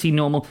that's pretty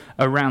normal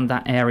around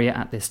that area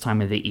at this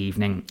time of the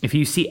evening. If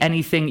you see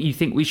anything you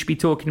think we should be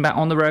talking about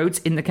on the roads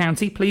in the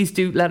county, please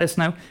do let us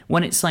know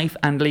when it's safe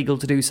and legal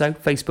to do so.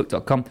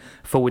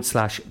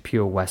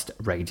 Facebook.com/Pure West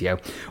Radio.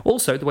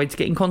 Also, the way to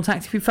get in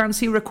contact if you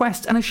fancy a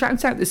request and a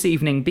shout out this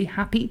evening, be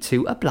happy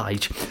to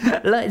oblige.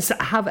 Let's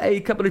have a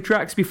couple of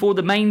tracks before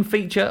the main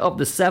feature of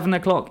the 7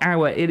 o'clock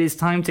hour. It is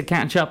time to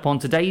catch up on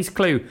today's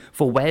clue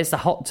for Where's the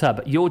Hot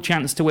Tub? Your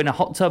chance to win a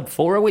hot tub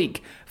for a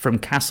week from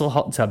Castle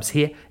Hot Tubs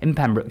here in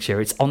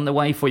Pembrokeshire. It's on the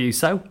way for you,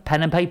 so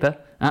pen and paper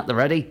at the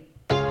ready.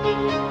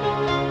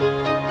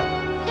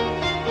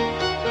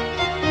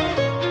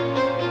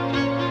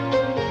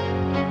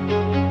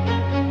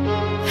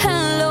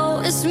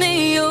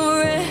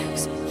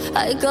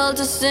 I called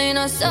to say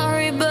not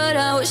sorry, but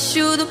I wish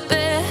you the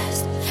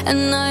best.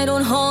 And I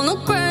don't hold no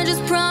grudges,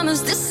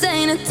 promise this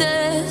ain't a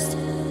test.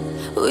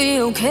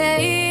 We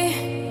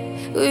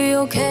okay, we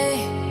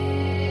okay.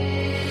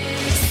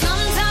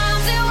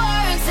 Sometimes it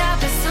works out,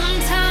 but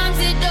sometimes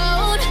it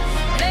don't.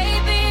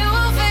 Maybe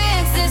we'll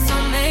fix this,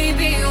 or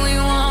maybe we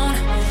won't.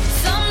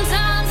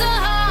 Sometimes a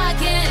heart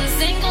can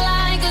sink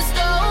like a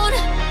stone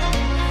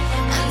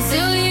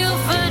until you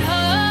find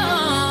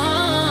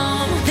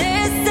home.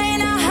 This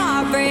ain't a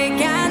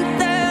heartbreak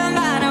anthem.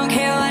 I don't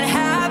care what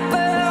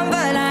happened,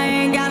 but I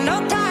ain't got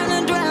no time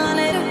to dwell on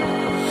it.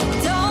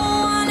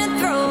 Don't wanna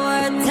throw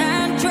a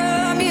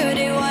tantrum. You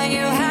did what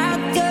you had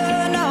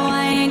to. No,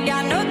 I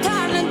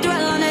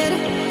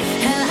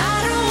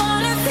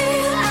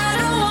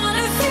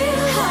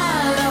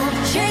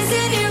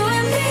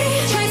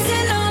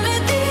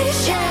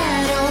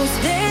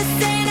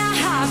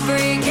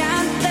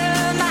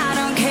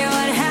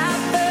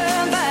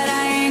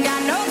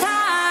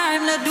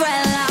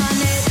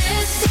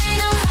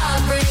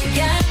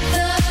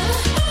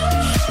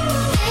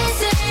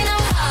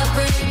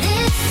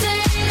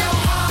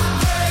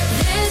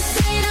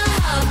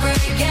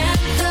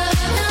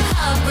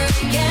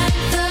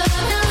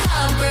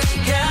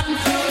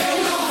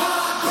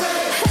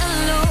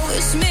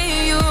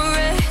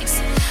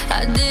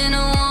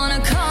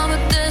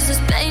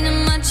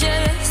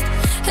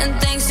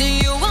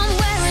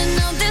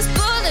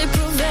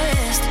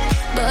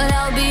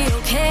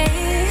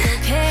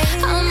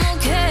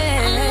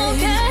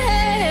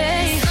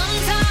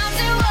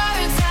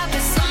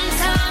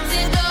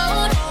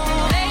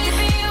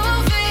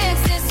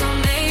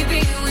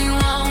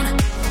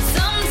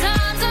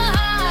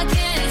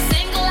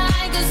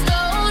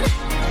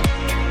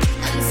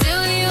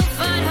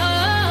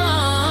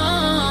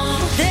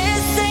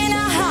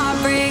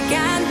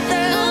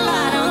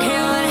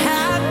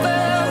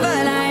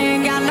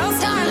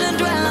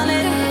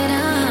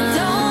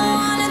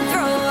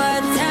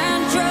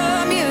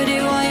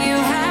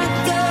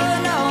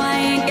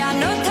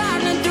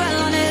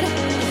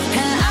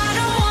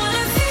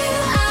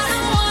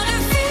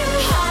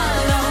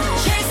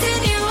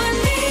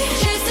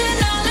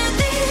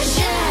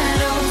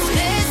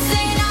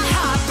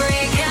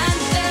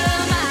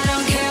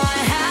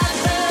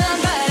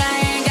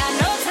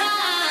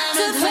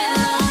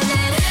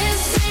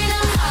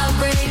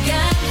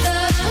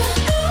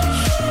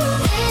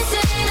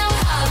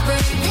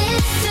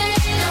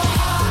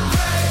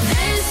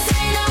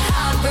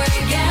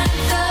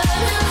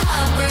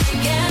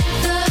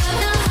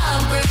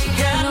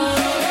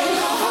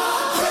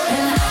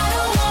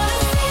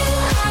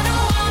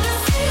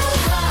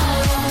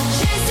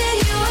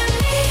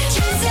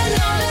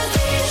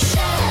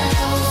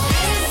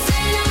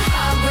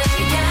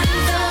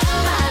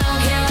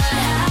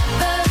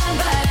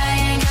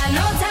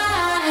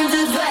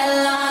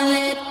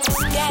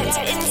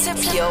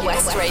Pure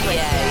West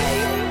Radio.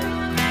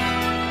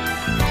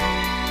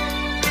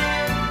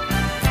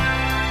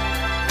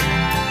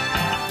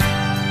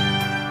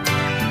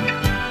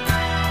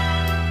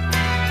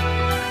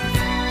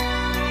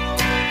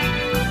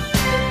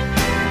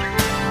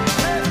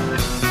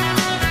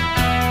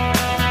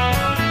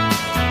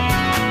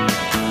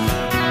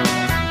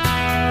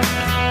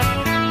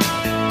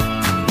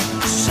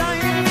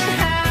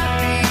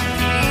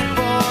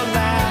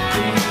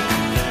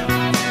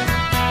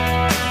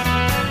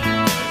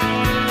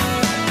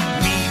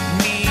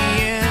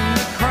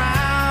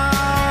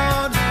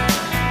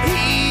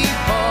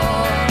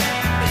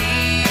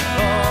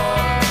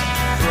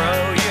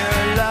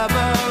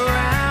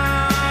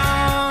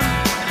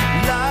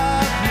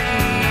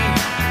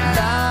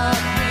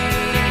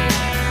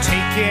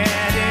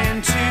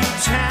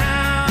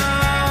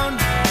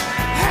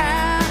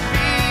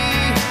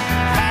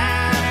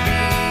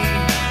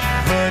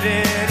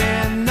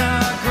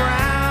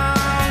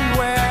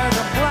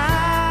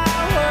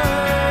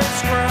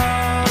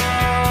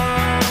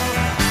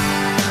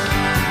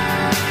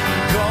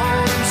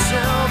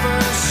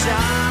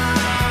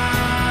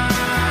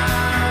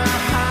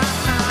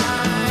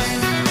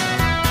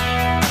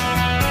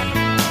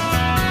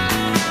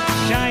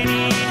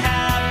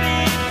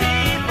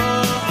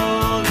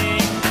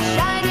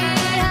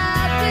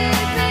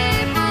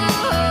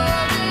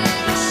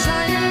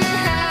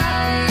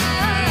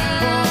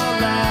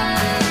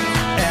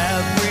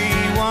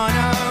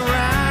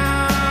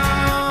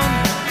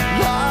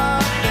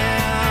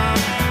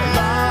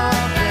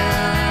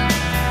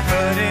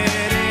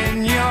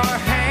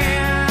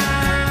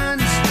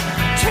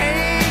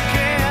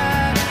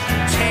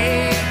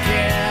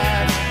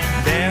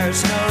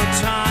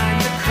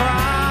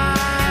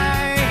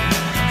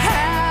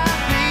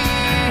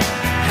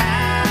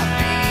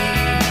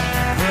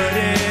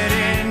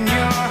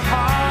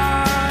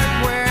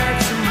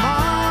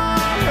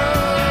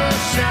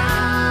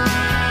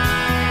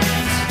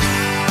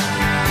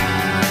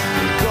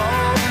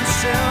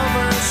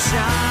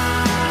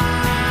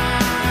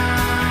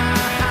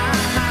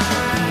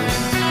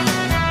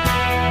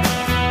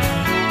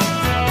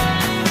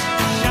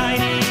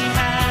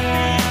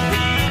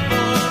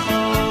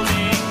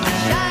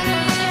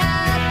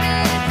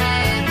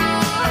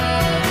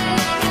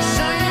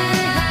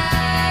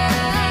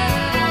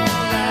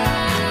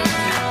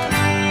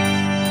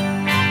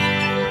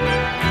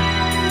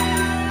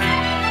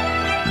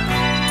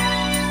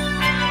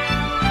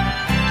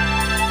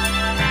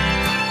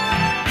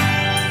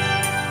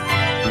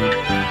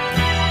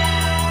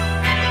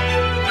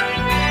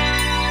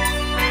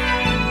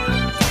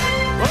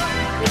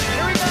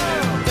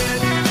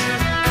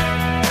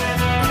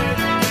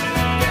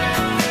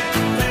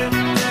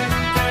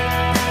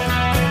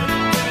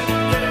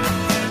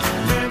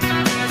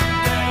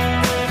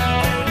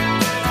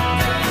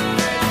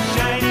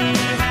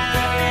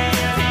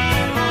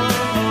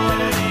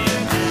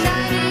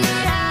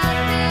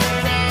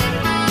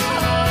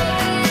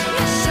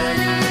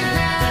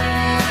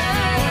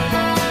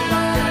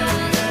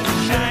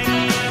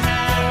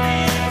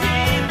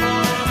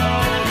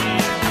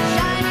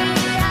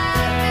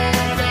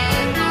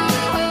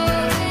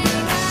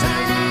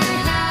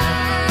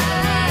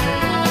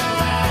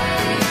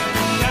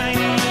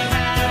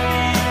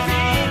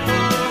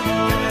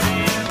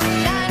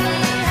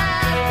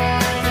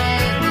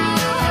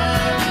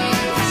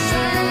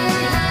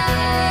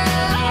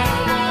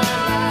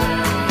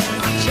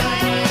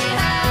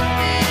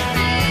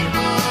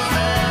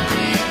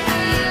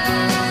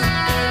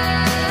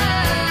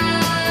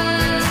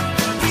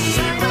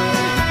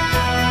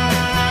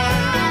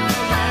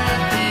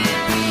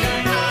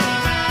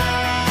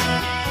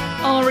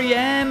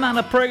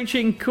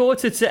 Approaching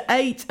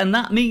 7:45, and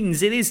that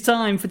means it is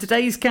time for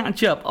today's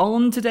catch-up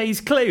on today's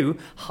clue,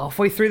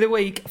 halfway through the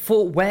week,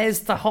 for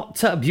Where's the Hot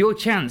Tub? Your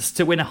chance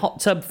to win a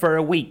hot tub for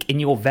a week in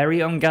your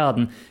very own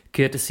garden,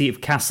 courtesy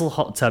of Castle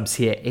Hot Tubs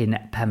here in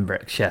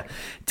Pembrokeshire.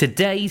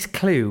 Today's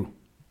clue: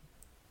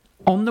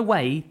 on the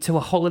way to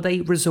a holiday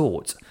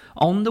resort.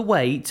 On the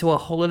way to a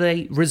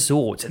holiday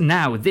resort.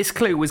 Now, this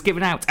clue was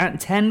given out at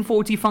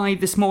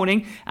 10:45 this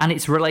morning, and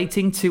it's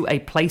relating to a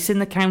place in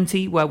the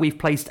county where we've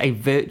placed a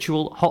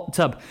virtual hot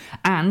tub.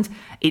 And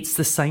it's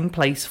the same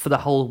place for the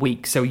whole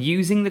week. So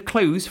using the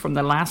clues from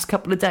the last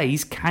couple of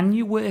days, can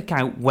you work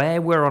out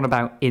where we're on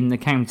about in the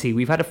county?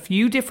 We've had a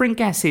few different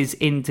guesses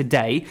in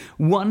today,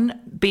 one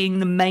being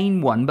the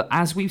main one, but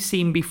as we've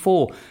seen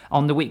before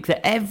on the week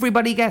that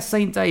everybody guessed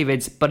St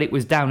David's, but it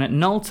was down at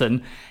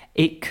Knowlton,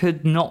 it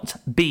could not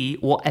be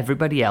what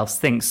everybody else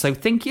thinks. So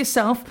think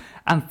yourself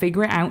and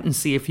figure it out and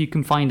see if you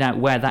can find out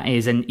where that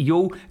is. And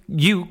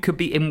you could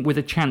be in with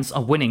a chance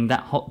of winning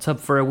that hot tub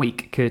for a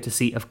week,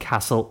 courtesy of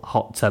Castle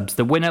Hot Tubs.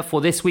 The winner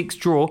for this week's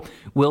draw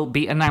will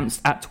be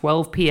announced at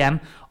 12 p.m.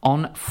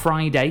 on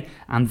Friday.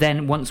 And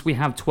then once we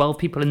have 12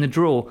 people in the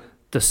draw,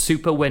 the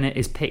super winner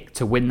is picked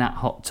to win that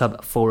hot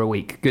tub for a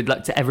week. Good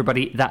luck to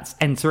everybody that's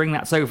entering.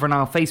 That's over on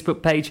our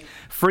Facebook page.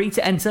 Free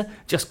to enter.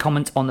 Just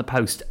comment on the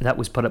post that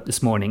was put up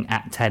this morning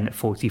at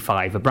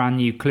 10:45. A brand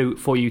new clue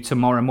for you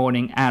tomorrow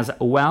morning as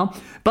well.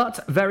 But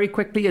very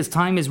quickly, as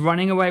time is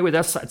running away with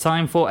us,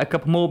 time for a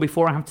couple more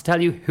before I have to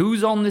tell you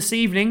who's on this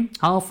evening,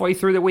 halfway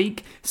through the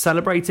week,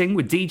 celebrating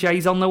with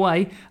DJs on the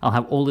way. I'll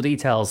have all the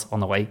details on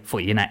the way for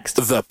you next.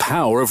 The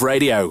power of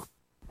radio.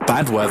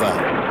 Bad weather.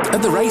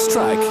 At the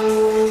racetrack.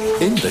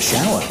 In the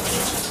shower.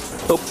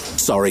 Oh,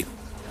 sorry.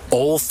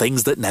 All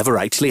things that never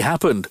actually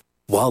happened.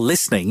 While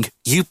listening,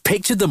 you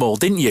pictured them all,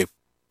 didn't you?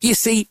 You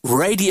see,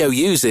 radio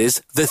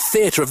uses the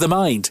theatre of the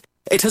mind.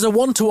 It has a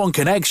one-to-one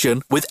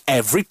connection with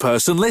every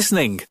person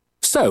listening.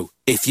 So,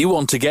 if you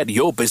want to get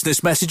your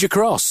business message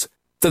across,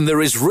 then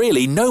there is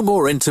really no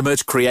more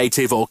intimate,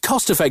 creative or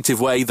cost-effective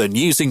way than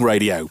using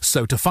radio.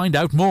 So to find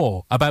out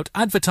more about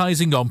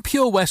advertising on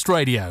Pure West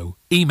Radio,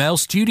 email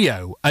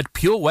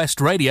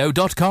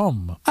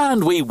studio@purewestradio.com.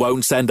 And we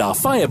won't send our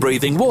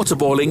fire-breathing,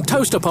 water-boiling,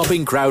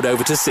 toaster-popping crowd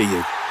over to see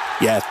you.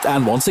 Yeah,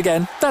 and once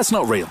again, that's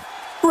not real.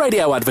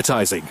 Radio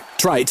advertising.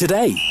 Try it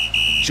today.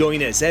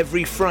 Join us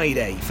every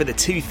Friday for the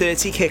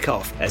 2:30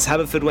 kickoff as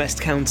Haverfordwest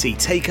County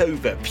take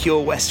over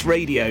Pure West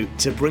Radio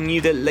to bring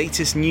you the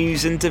latest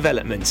news and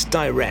developments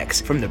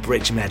direct from the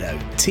Bridge Meadow.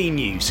 Team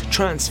news,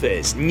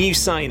 transfers, new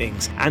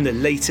signings and the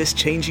latest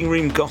changing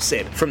room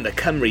gossip from the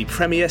Cymru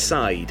Premier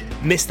side.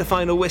 Miss the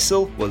final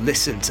whistle? Well,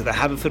 listen to the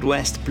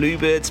Haverfordwest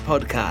Bluebirds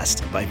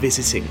podcast by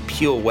visiting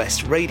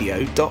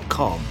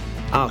purewestradio.com.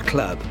 Our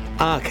club,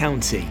 our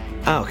county,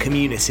 our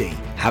community.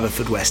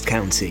 Haverfordwest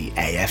County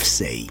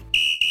AFC.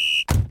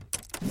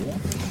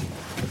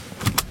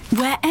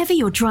 Wherever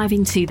you're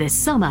driving to this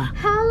summer,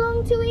 how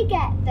long till we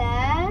get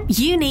there?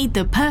 You need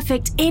the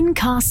perfect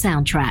in-car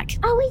soundtrack.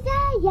 Are we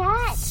there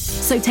yet?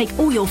 So take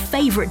all your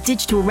favourite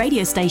digital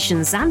radio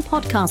stations and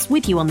podcasts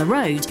with you on the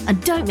road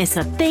and don't miss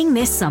a thing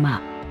this summer.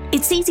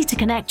 It's easy to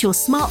connect your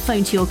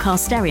smartphone to your car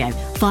stereo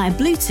via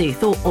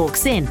Bluetooth or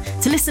aux-in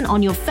to listen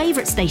on your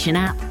favourite station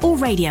app or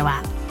radio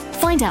app.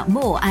 Find out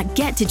more at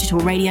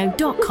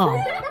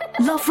getdigitalradio.com.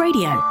 Love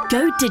radio.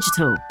 Go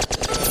digital.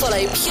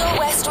 Follow Pure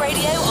West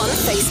Radio on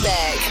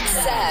Facebook.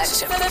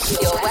 Search for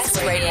Pure West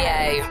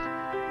Radio.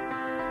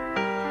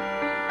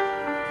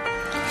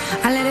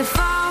 I let it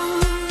fall,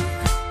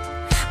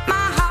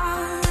 my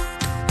heart,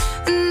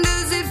 and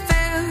as it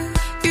fell,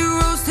 you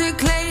rose to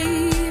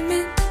claim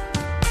it.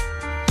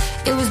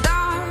 It was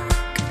dark,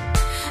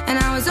 and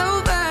I was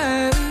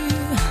over,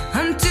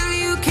 until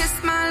you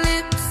kissed my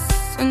lips,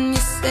 and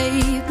you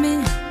saved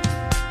me.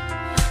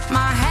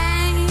 My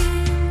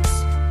hands,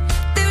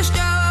 they were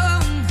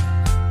strong,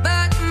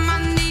 but my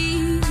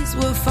knees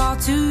were far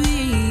too weak.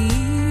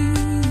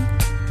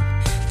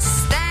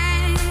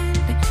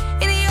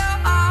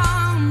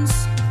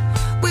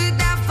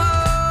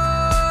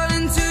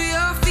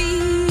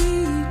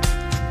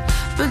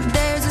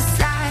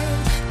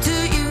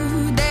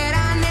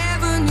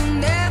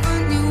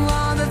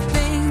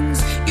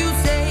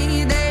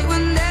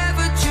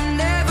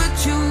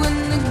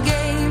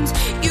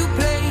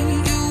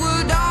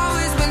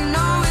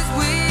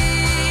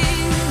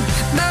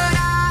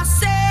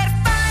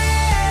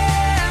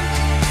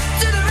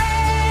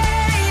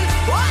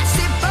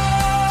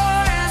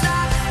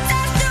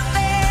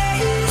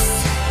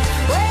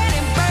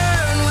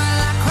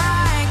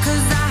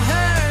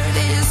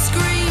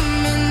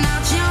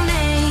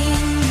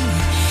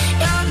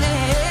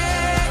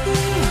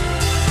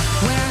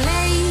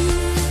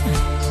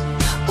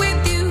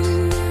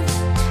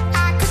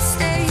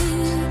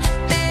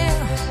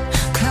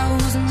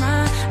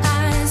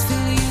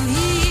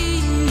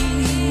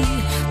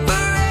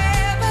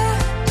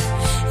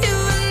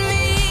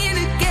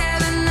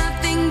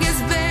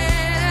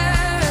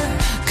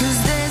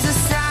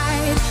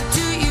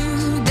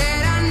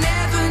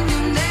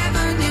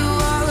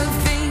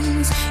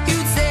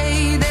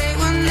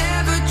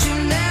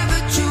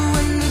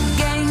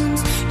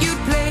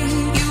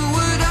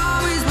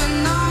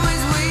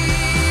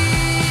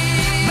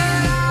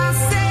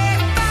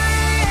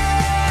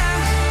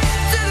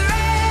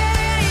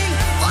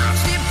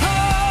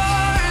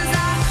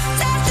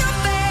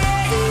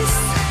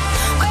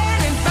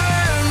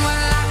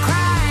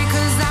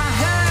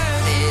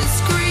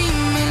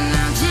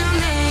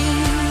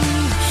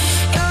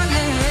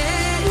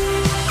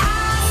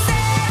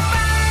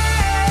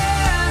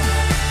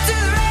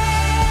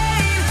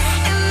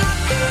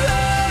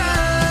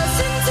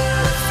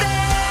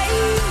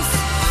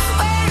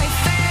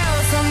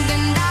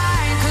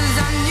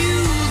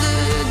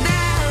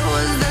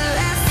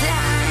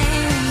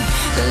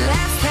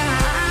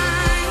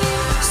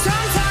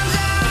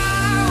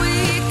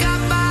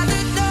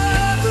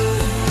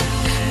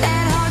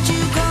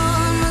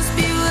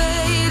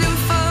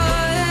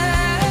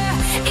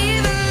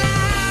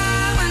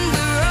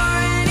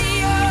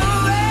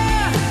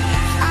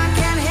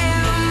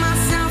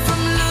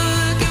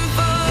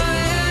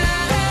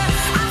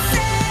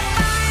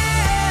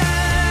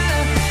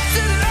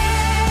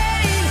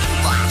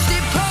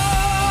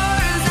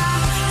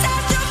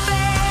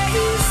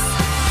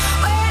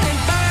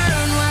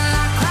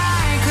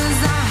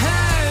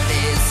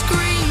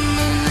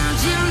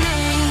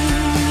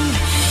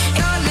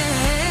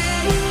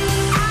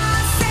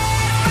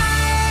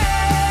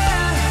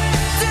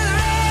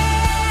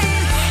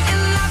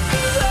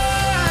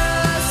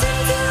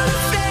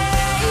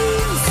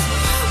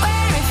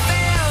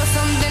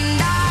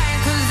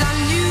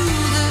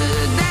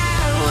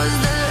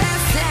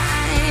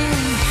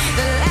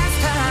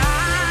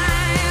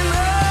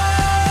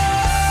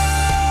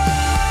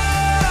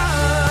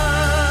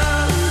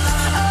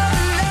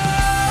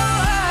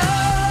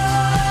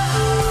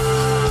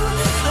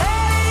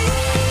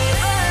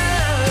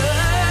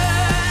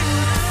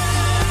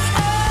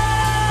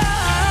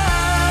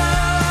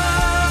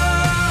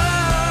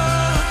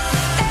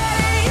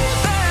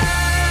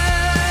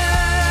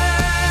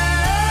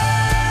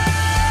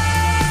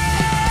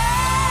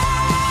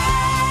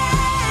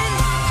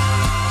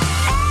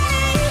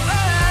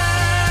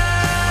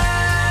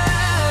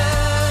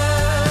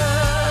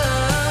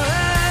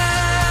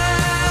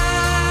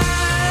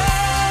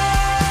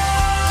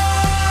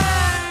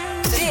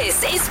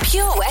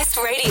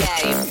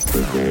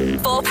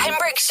 for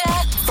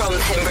Pembrokeshire from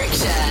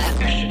Pembrokeshire.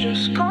 You should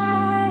just come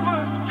over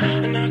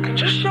and I can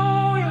just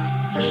show you.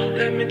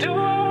 Let me do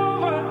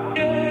over.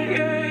 Yeah.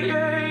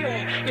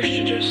 You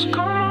should just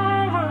come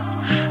over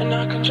and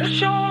I can just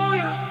show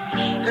you.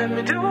 Let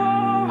me do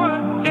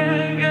over.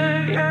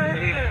 Yeah.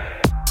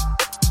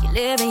 You're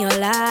living your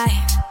life,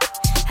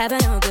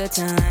 having a good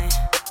time.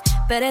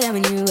 Better than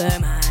when you were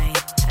mine.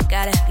 I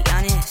gotta be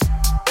honest,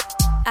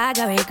 I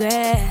got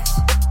regrets.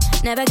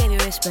 Never gave you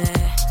respect.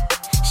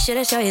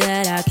 Should've shown you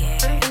that I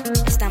care.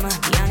 This time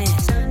I'll be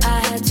honest, I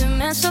had to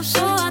mess up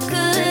so I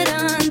could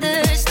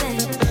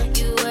understand.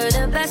 You were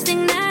the best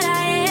thing that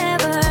I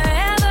ever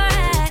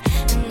had,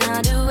 and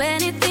I'll do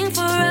anything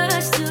for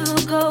us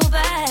to go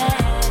back.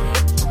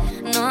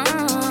 No,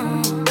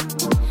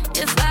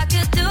 if I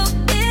could do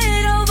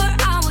it over,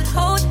 I would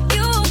hold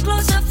you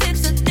closer,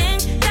 fix the thing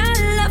that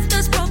left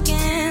us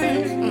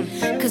broken.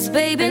 'Cause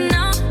baby,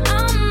 now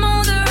I'm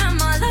older and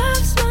my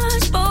love's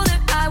much bolder.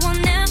 I will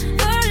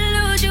never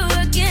lose you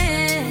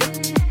again.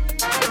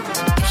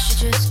 You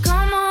should just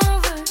come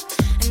over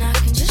and I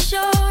can just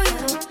show you.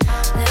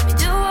 Let me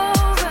do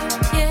over.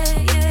 Yeah.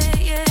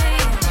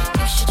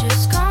 You should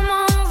just come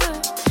over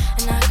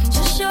and I can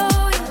just show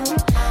you.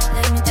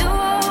 Let me do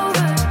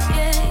over.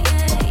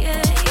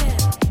 Yeah.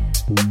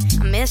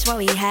 I miss what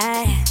we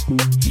had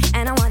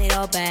and I want it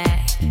all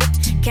back.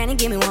 Can you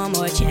give me one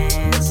more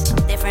chance?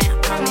 I'm different, I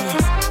promise.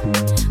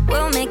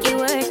 We'll make it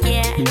work,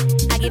 yeah.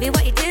 I give you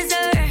what you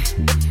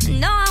deserve.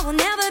 No, I will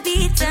never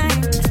be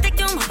turned. Stick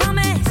to my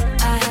promise.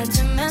 I had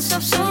to mess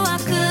up so I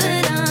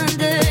could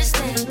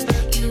understand.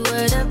 You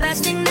were the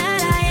best thing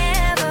that I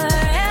ever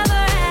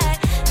had,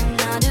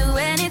 and I'll do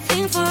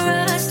anything for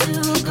us to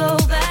go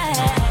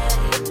back.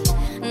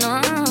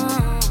 No,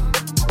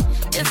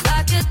 if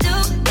I could do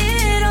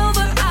it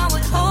over, I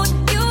would hold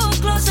you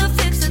closer,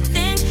 fix the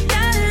thing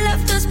that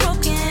left us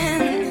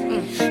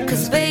broken.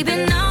 'Cause baby,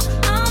 now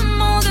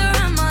I'm older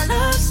and my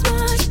love's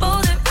much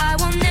bolder. I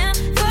will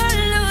never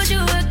lose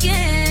you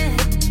again.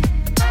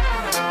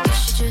 You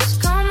should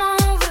just come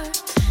over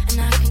and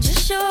I can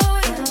just show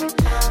you.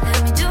 Let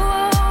me do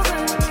over.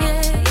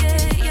 Yeah.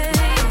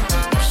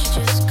 You should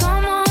just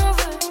come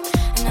over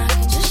and I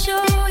can just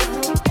show you.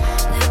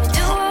 Let me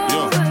do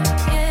over.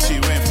 She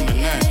went from the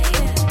night.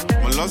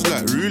 My love's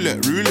like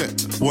roulette.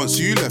 Once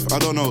you left, I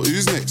don't know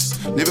who's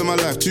next. Living my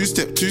life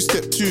two-step,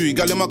 two.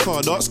 Gal in my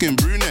car, dark skin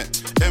brunette.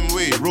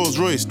 M-Way, Rolls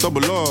Royce,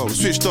 double R. We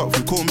switched up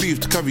from corned beef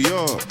to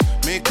caviar.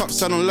 Makeup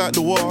sounding like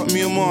the war.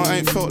 Me and Ma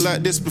ain't felt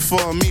like this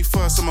before. Me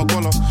first, I'm a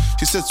goller.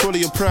 She said, swallow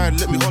your pride,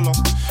 let me holler.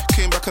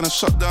 Came back and I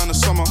shut down the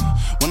summer.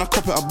 When I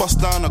cop it, I bust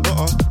down, I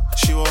got her.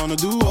 She wanna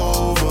do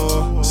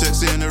over.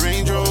 Sex in the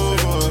Range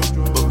Rover.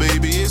 But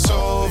baby, it's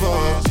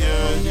over.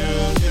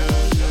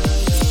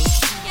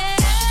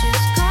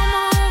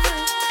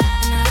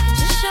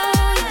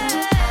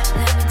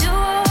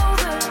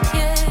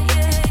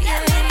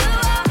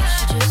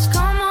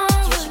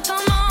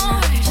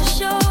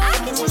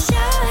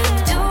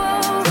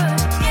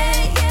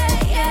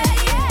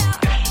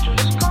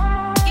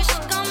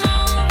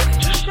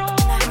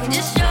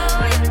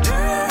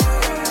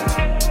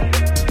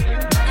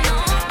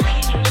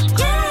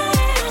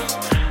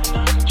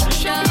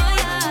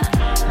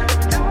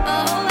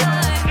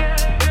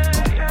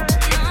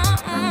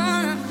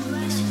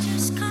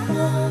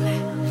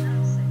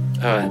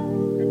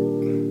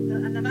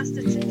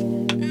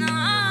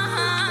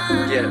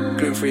 Yeah.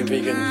 Gluten-free and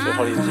vegan for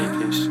Holly and G,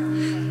 please.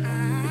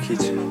 The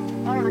kids.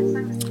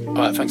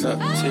 Alright, thanks a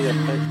lot. See ya.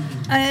 Bye.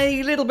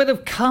 A little bit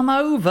of come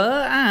over,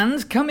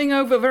 and coming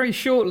over very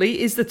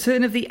shortly is the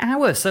turn of the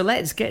hour. So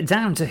let's get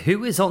down to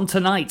who is on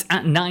tonight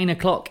at 9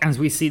 o'clock as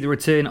we see the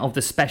return of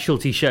the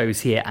specialty shows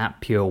here at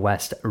Pure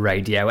West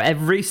Radio.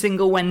 Every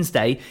single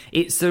Wednesday,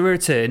 it's the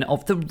return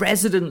of the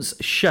Residents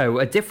Show,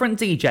 a different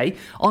DJ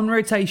on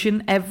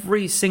rotation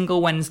every single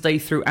Wednesday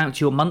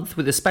throughout your month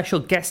with a special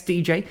guest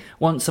DJ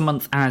once a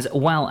month as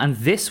well. And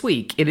this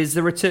week, it is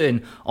the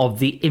return of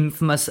the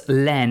infamous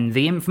Len.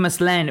 The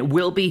infamous Len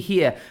will be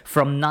here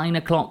from 9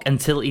 o'clock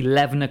until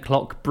 11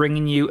 o'clock,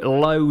 bringing you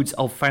loads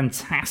of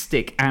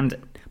fantastic and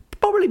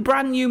probably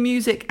brand new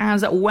music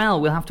as well.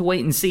 We'll have to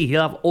wait and see.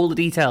 He'll have all the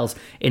details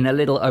in a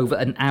little over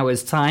an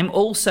hour's time.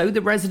 Also,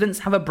 the Residents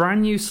have a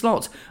brand new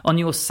slot on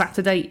your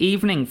Saturday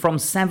evening from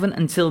 7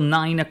 until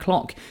 9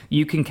 o'clock.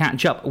 You can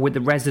catch up with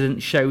the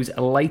Resident Show's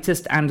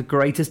latest and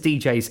greatest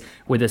DJs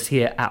with us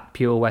here at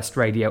Pure West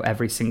Radio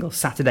every single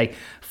Saturday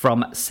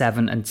from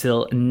 7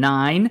 until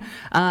 9.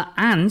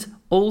 And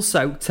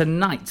also,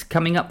 tonight,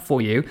 coming up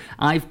for you,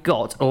 I've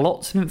got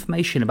lots of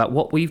information about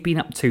what we've been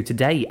up to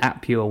today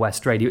at Pure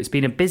West Radio. It's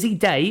been a busy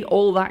day,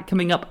 all that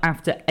coming up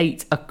after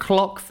 8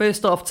 o'clock.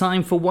 First off,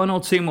 time for one or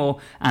two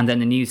more, and then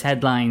the news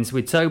headlines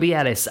with Toby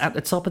Ellis at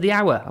the top of the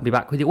hour. I'll be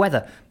back with your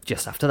weather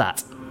just after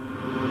that.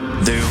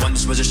 There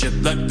once was a ship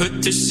that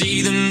put to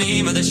sea. The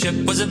name of the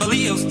ship was a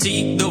Billy of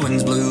Tea. The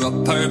winds blew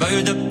up her bow,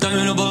 up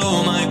down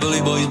below my bully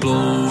boys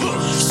blow.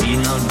 She'd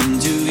not been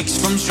 2 weeks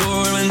from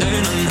shore when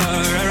down on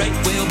her a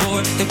right whale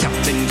bore. The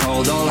captain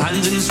called all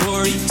hands and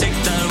swore he'd take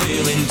that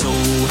whale in tow.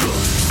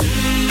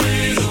 Soon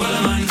may the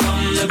wellerman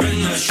come to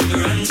bring us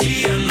sugar and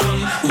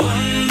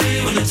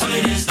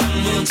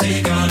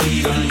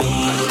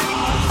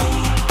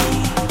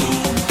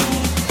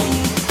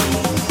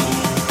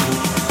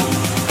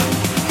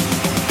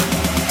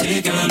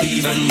take a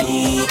leave and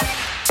go.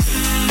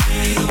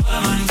 Someday the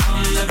weatherman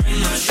comes to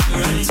bring us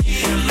sugar and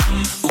tea and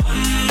rum.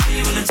 One day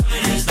when the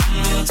time is done,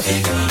 we'll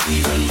take a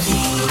leave and go.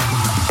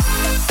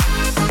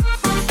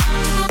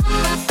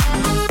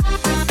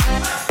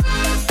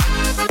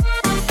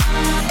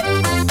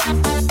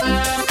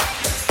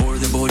 Before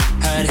the boat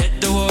had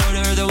hit the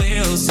water, the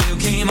whale sail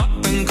came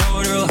up and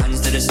caught her.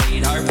 Hands to the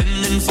side,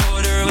 harping and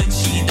fought her when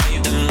she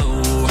dived down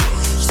low.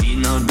 She'd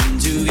not been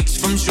 2 weeks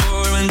from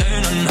shore when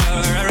down on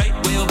her a right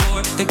whale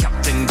bore. The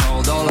captain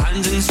called all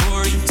hands and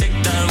swore he'd take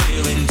that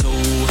whale in tow.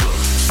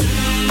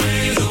 Soon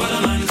may the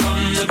weatherman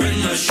come to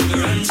bring us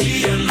sugar and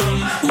tea and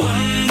rum.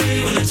 One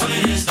day when the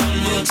time is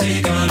done, we'll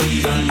take our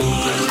leave and go.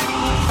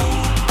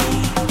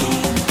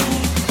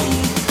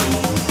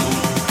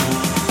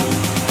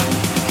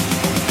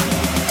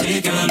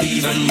 Take a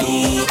leave and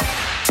go.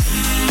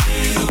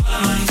 Someday the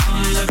weatherman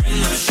comes to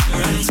bring us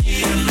sugar and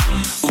tea and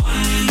rum.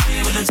 One day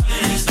when the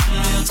time is done,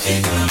 we'll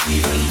take a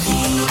leave and go.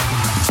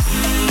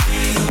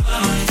 Someday the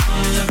weatherman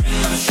comes to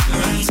bring us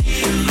sugar and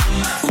tea and rum.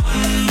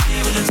 One day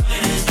when the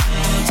time is done,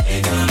 we'll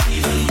take a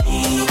leave and go.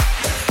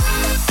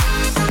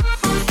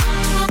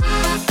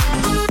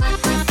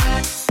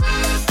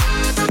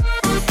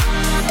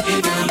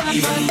 Take a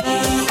leave and go.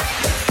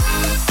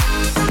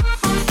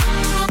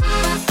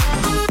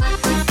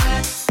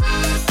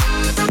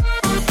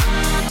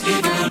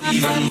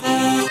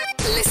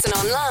 Listen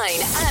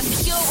online at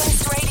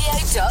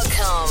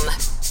purewestradio.com.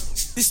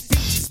 This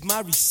speech is my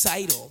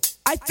recital.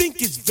 I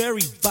think it's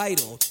very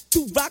vital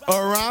to rock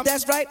around.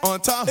 That's right, on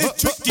time.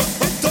 It's tricky.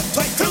 It's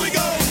uptight. Here we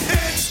go.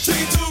 It's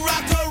tricky to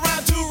rock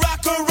around. To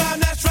rock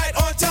around. That's right,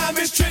 on time.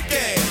 It's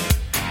tricky.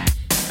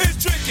 It's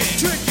tricky.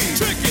 Tricky.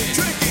 Tricky.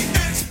 Tricky.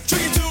 It's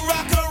tricky to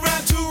rock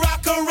around. To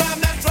rock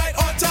around. That's right,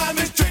 on time.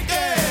 It's tricky.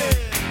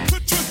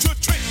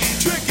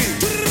 Tricky.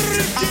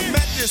 I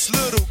met this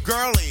little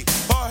girlie.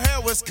 Her hair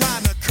was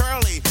kinda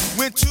curly.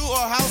 Went to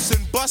her house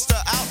and bust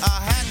her out.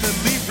 I had to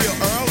leave real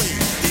early.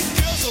 These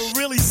girls are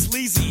really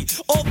sleazy.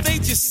 All they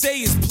just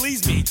say is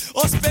please me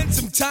or spend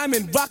some time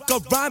and rock a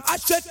rhyme. I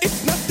said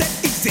it's not that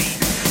easy.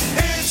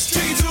 It's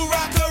tricky to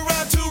rock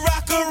around. To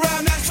rock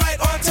around. That's right,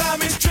 on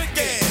time. It's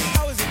tricky.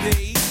 How is it,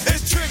 D?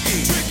 It's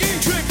tricky. Tricky.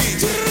 Tricky.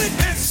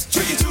 It's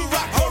tricky to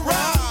rock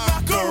around.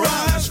 Rock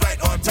around. That's right,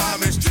 on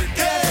time. It's tricky.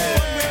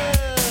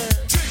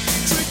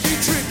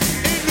 Tricky.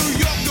 In New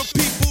York, the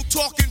people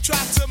talk and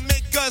try to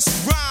make us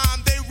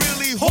rhyme. They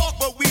really hawk,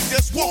 but we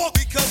just walk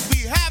because we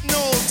have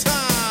no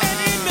time. And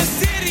in the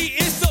city,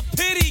 it's a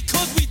pity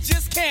cause we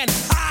just can't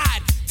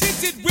hide.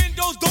 Tinted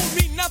windows don't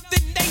mean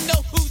nothing, they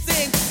know who's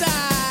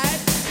inside.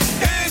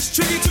 It's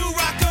tricky to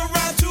rock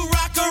around. To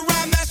rock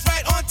around. That's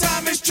right, on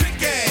time. It's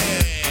tricky.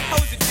 How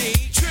is it, D?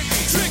 Tricky.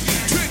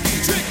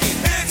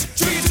 It's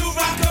tricky to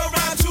rock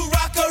around. To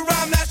rock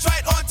around. That's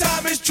right, on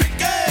time. It's tricky.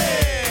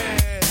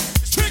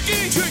 Tricky.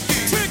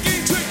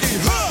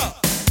 Huh.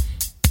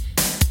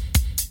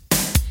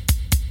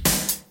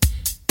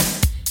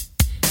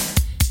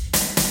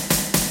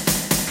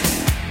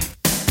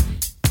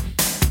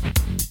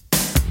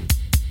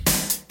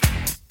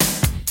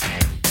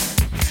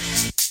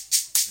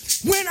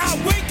 When I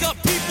wake up,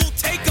 people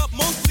take up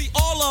mostly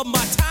all of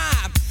my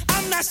time.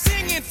 I'm not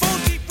singing, phone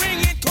keep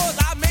ringing cause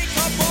I make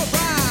up a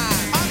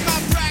rhyme. I'm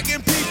not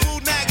bragging, people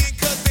nagging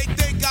cause they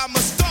think I'm a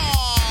star.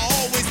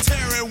 Always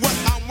tearing what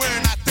I'm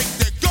wearing, I think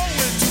they're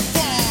going too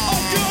far. A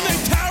girl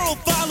named Carol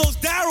follows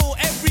Daryl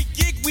every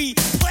gig we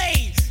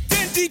play.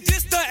 Then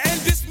de-dissed her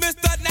and dismissed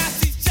her, now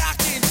she's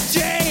shocking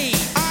Jay.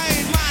 I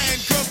ain't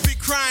lying, girls be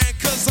crying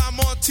cause I'm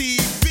on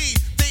TV.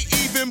 They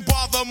even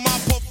bother my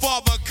poor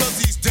father cause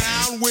he's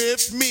down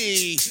with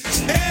me.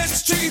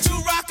 It's tricky to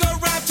rock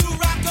around. To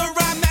rock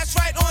around. That's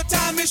right, on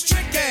time. It's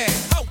tricky.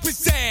 How is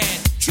that?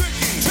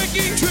 Tricky.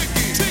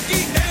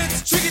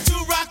 It's tricky to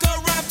rock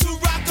around. To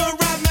rock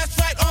around. That's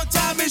right, on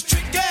time. It's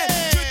tricky.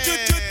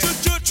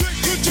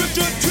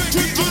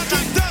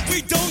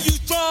 We don't use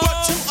drugs, but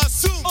to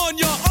assume on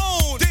your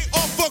own. They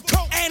offer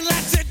coke and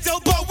lots of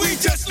dope, but we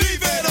just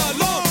leave it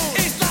alone.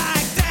 It's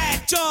like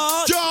that,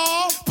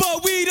 y'all.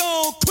 But we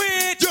don't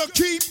quit. You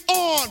keep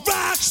on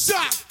rock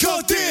shot,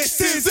 cause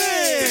this is it.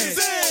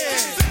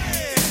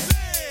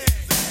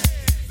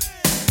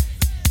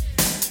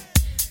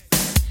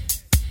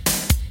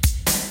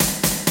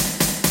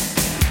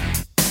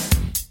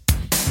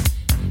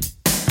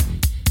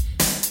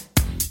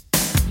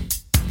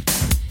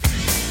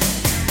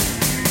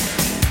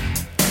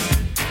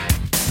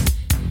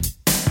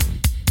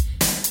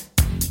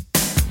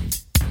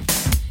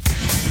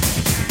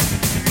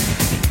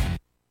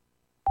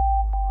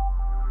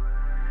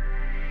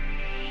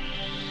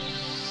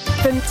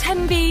 From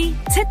Tenby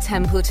to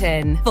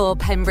Templeton for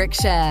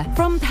Pembrokeshire.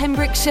 From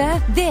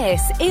Pembrokeshire,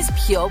 this is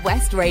Pure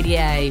West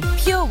Radio.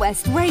 Pure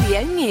West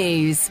Radio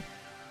News.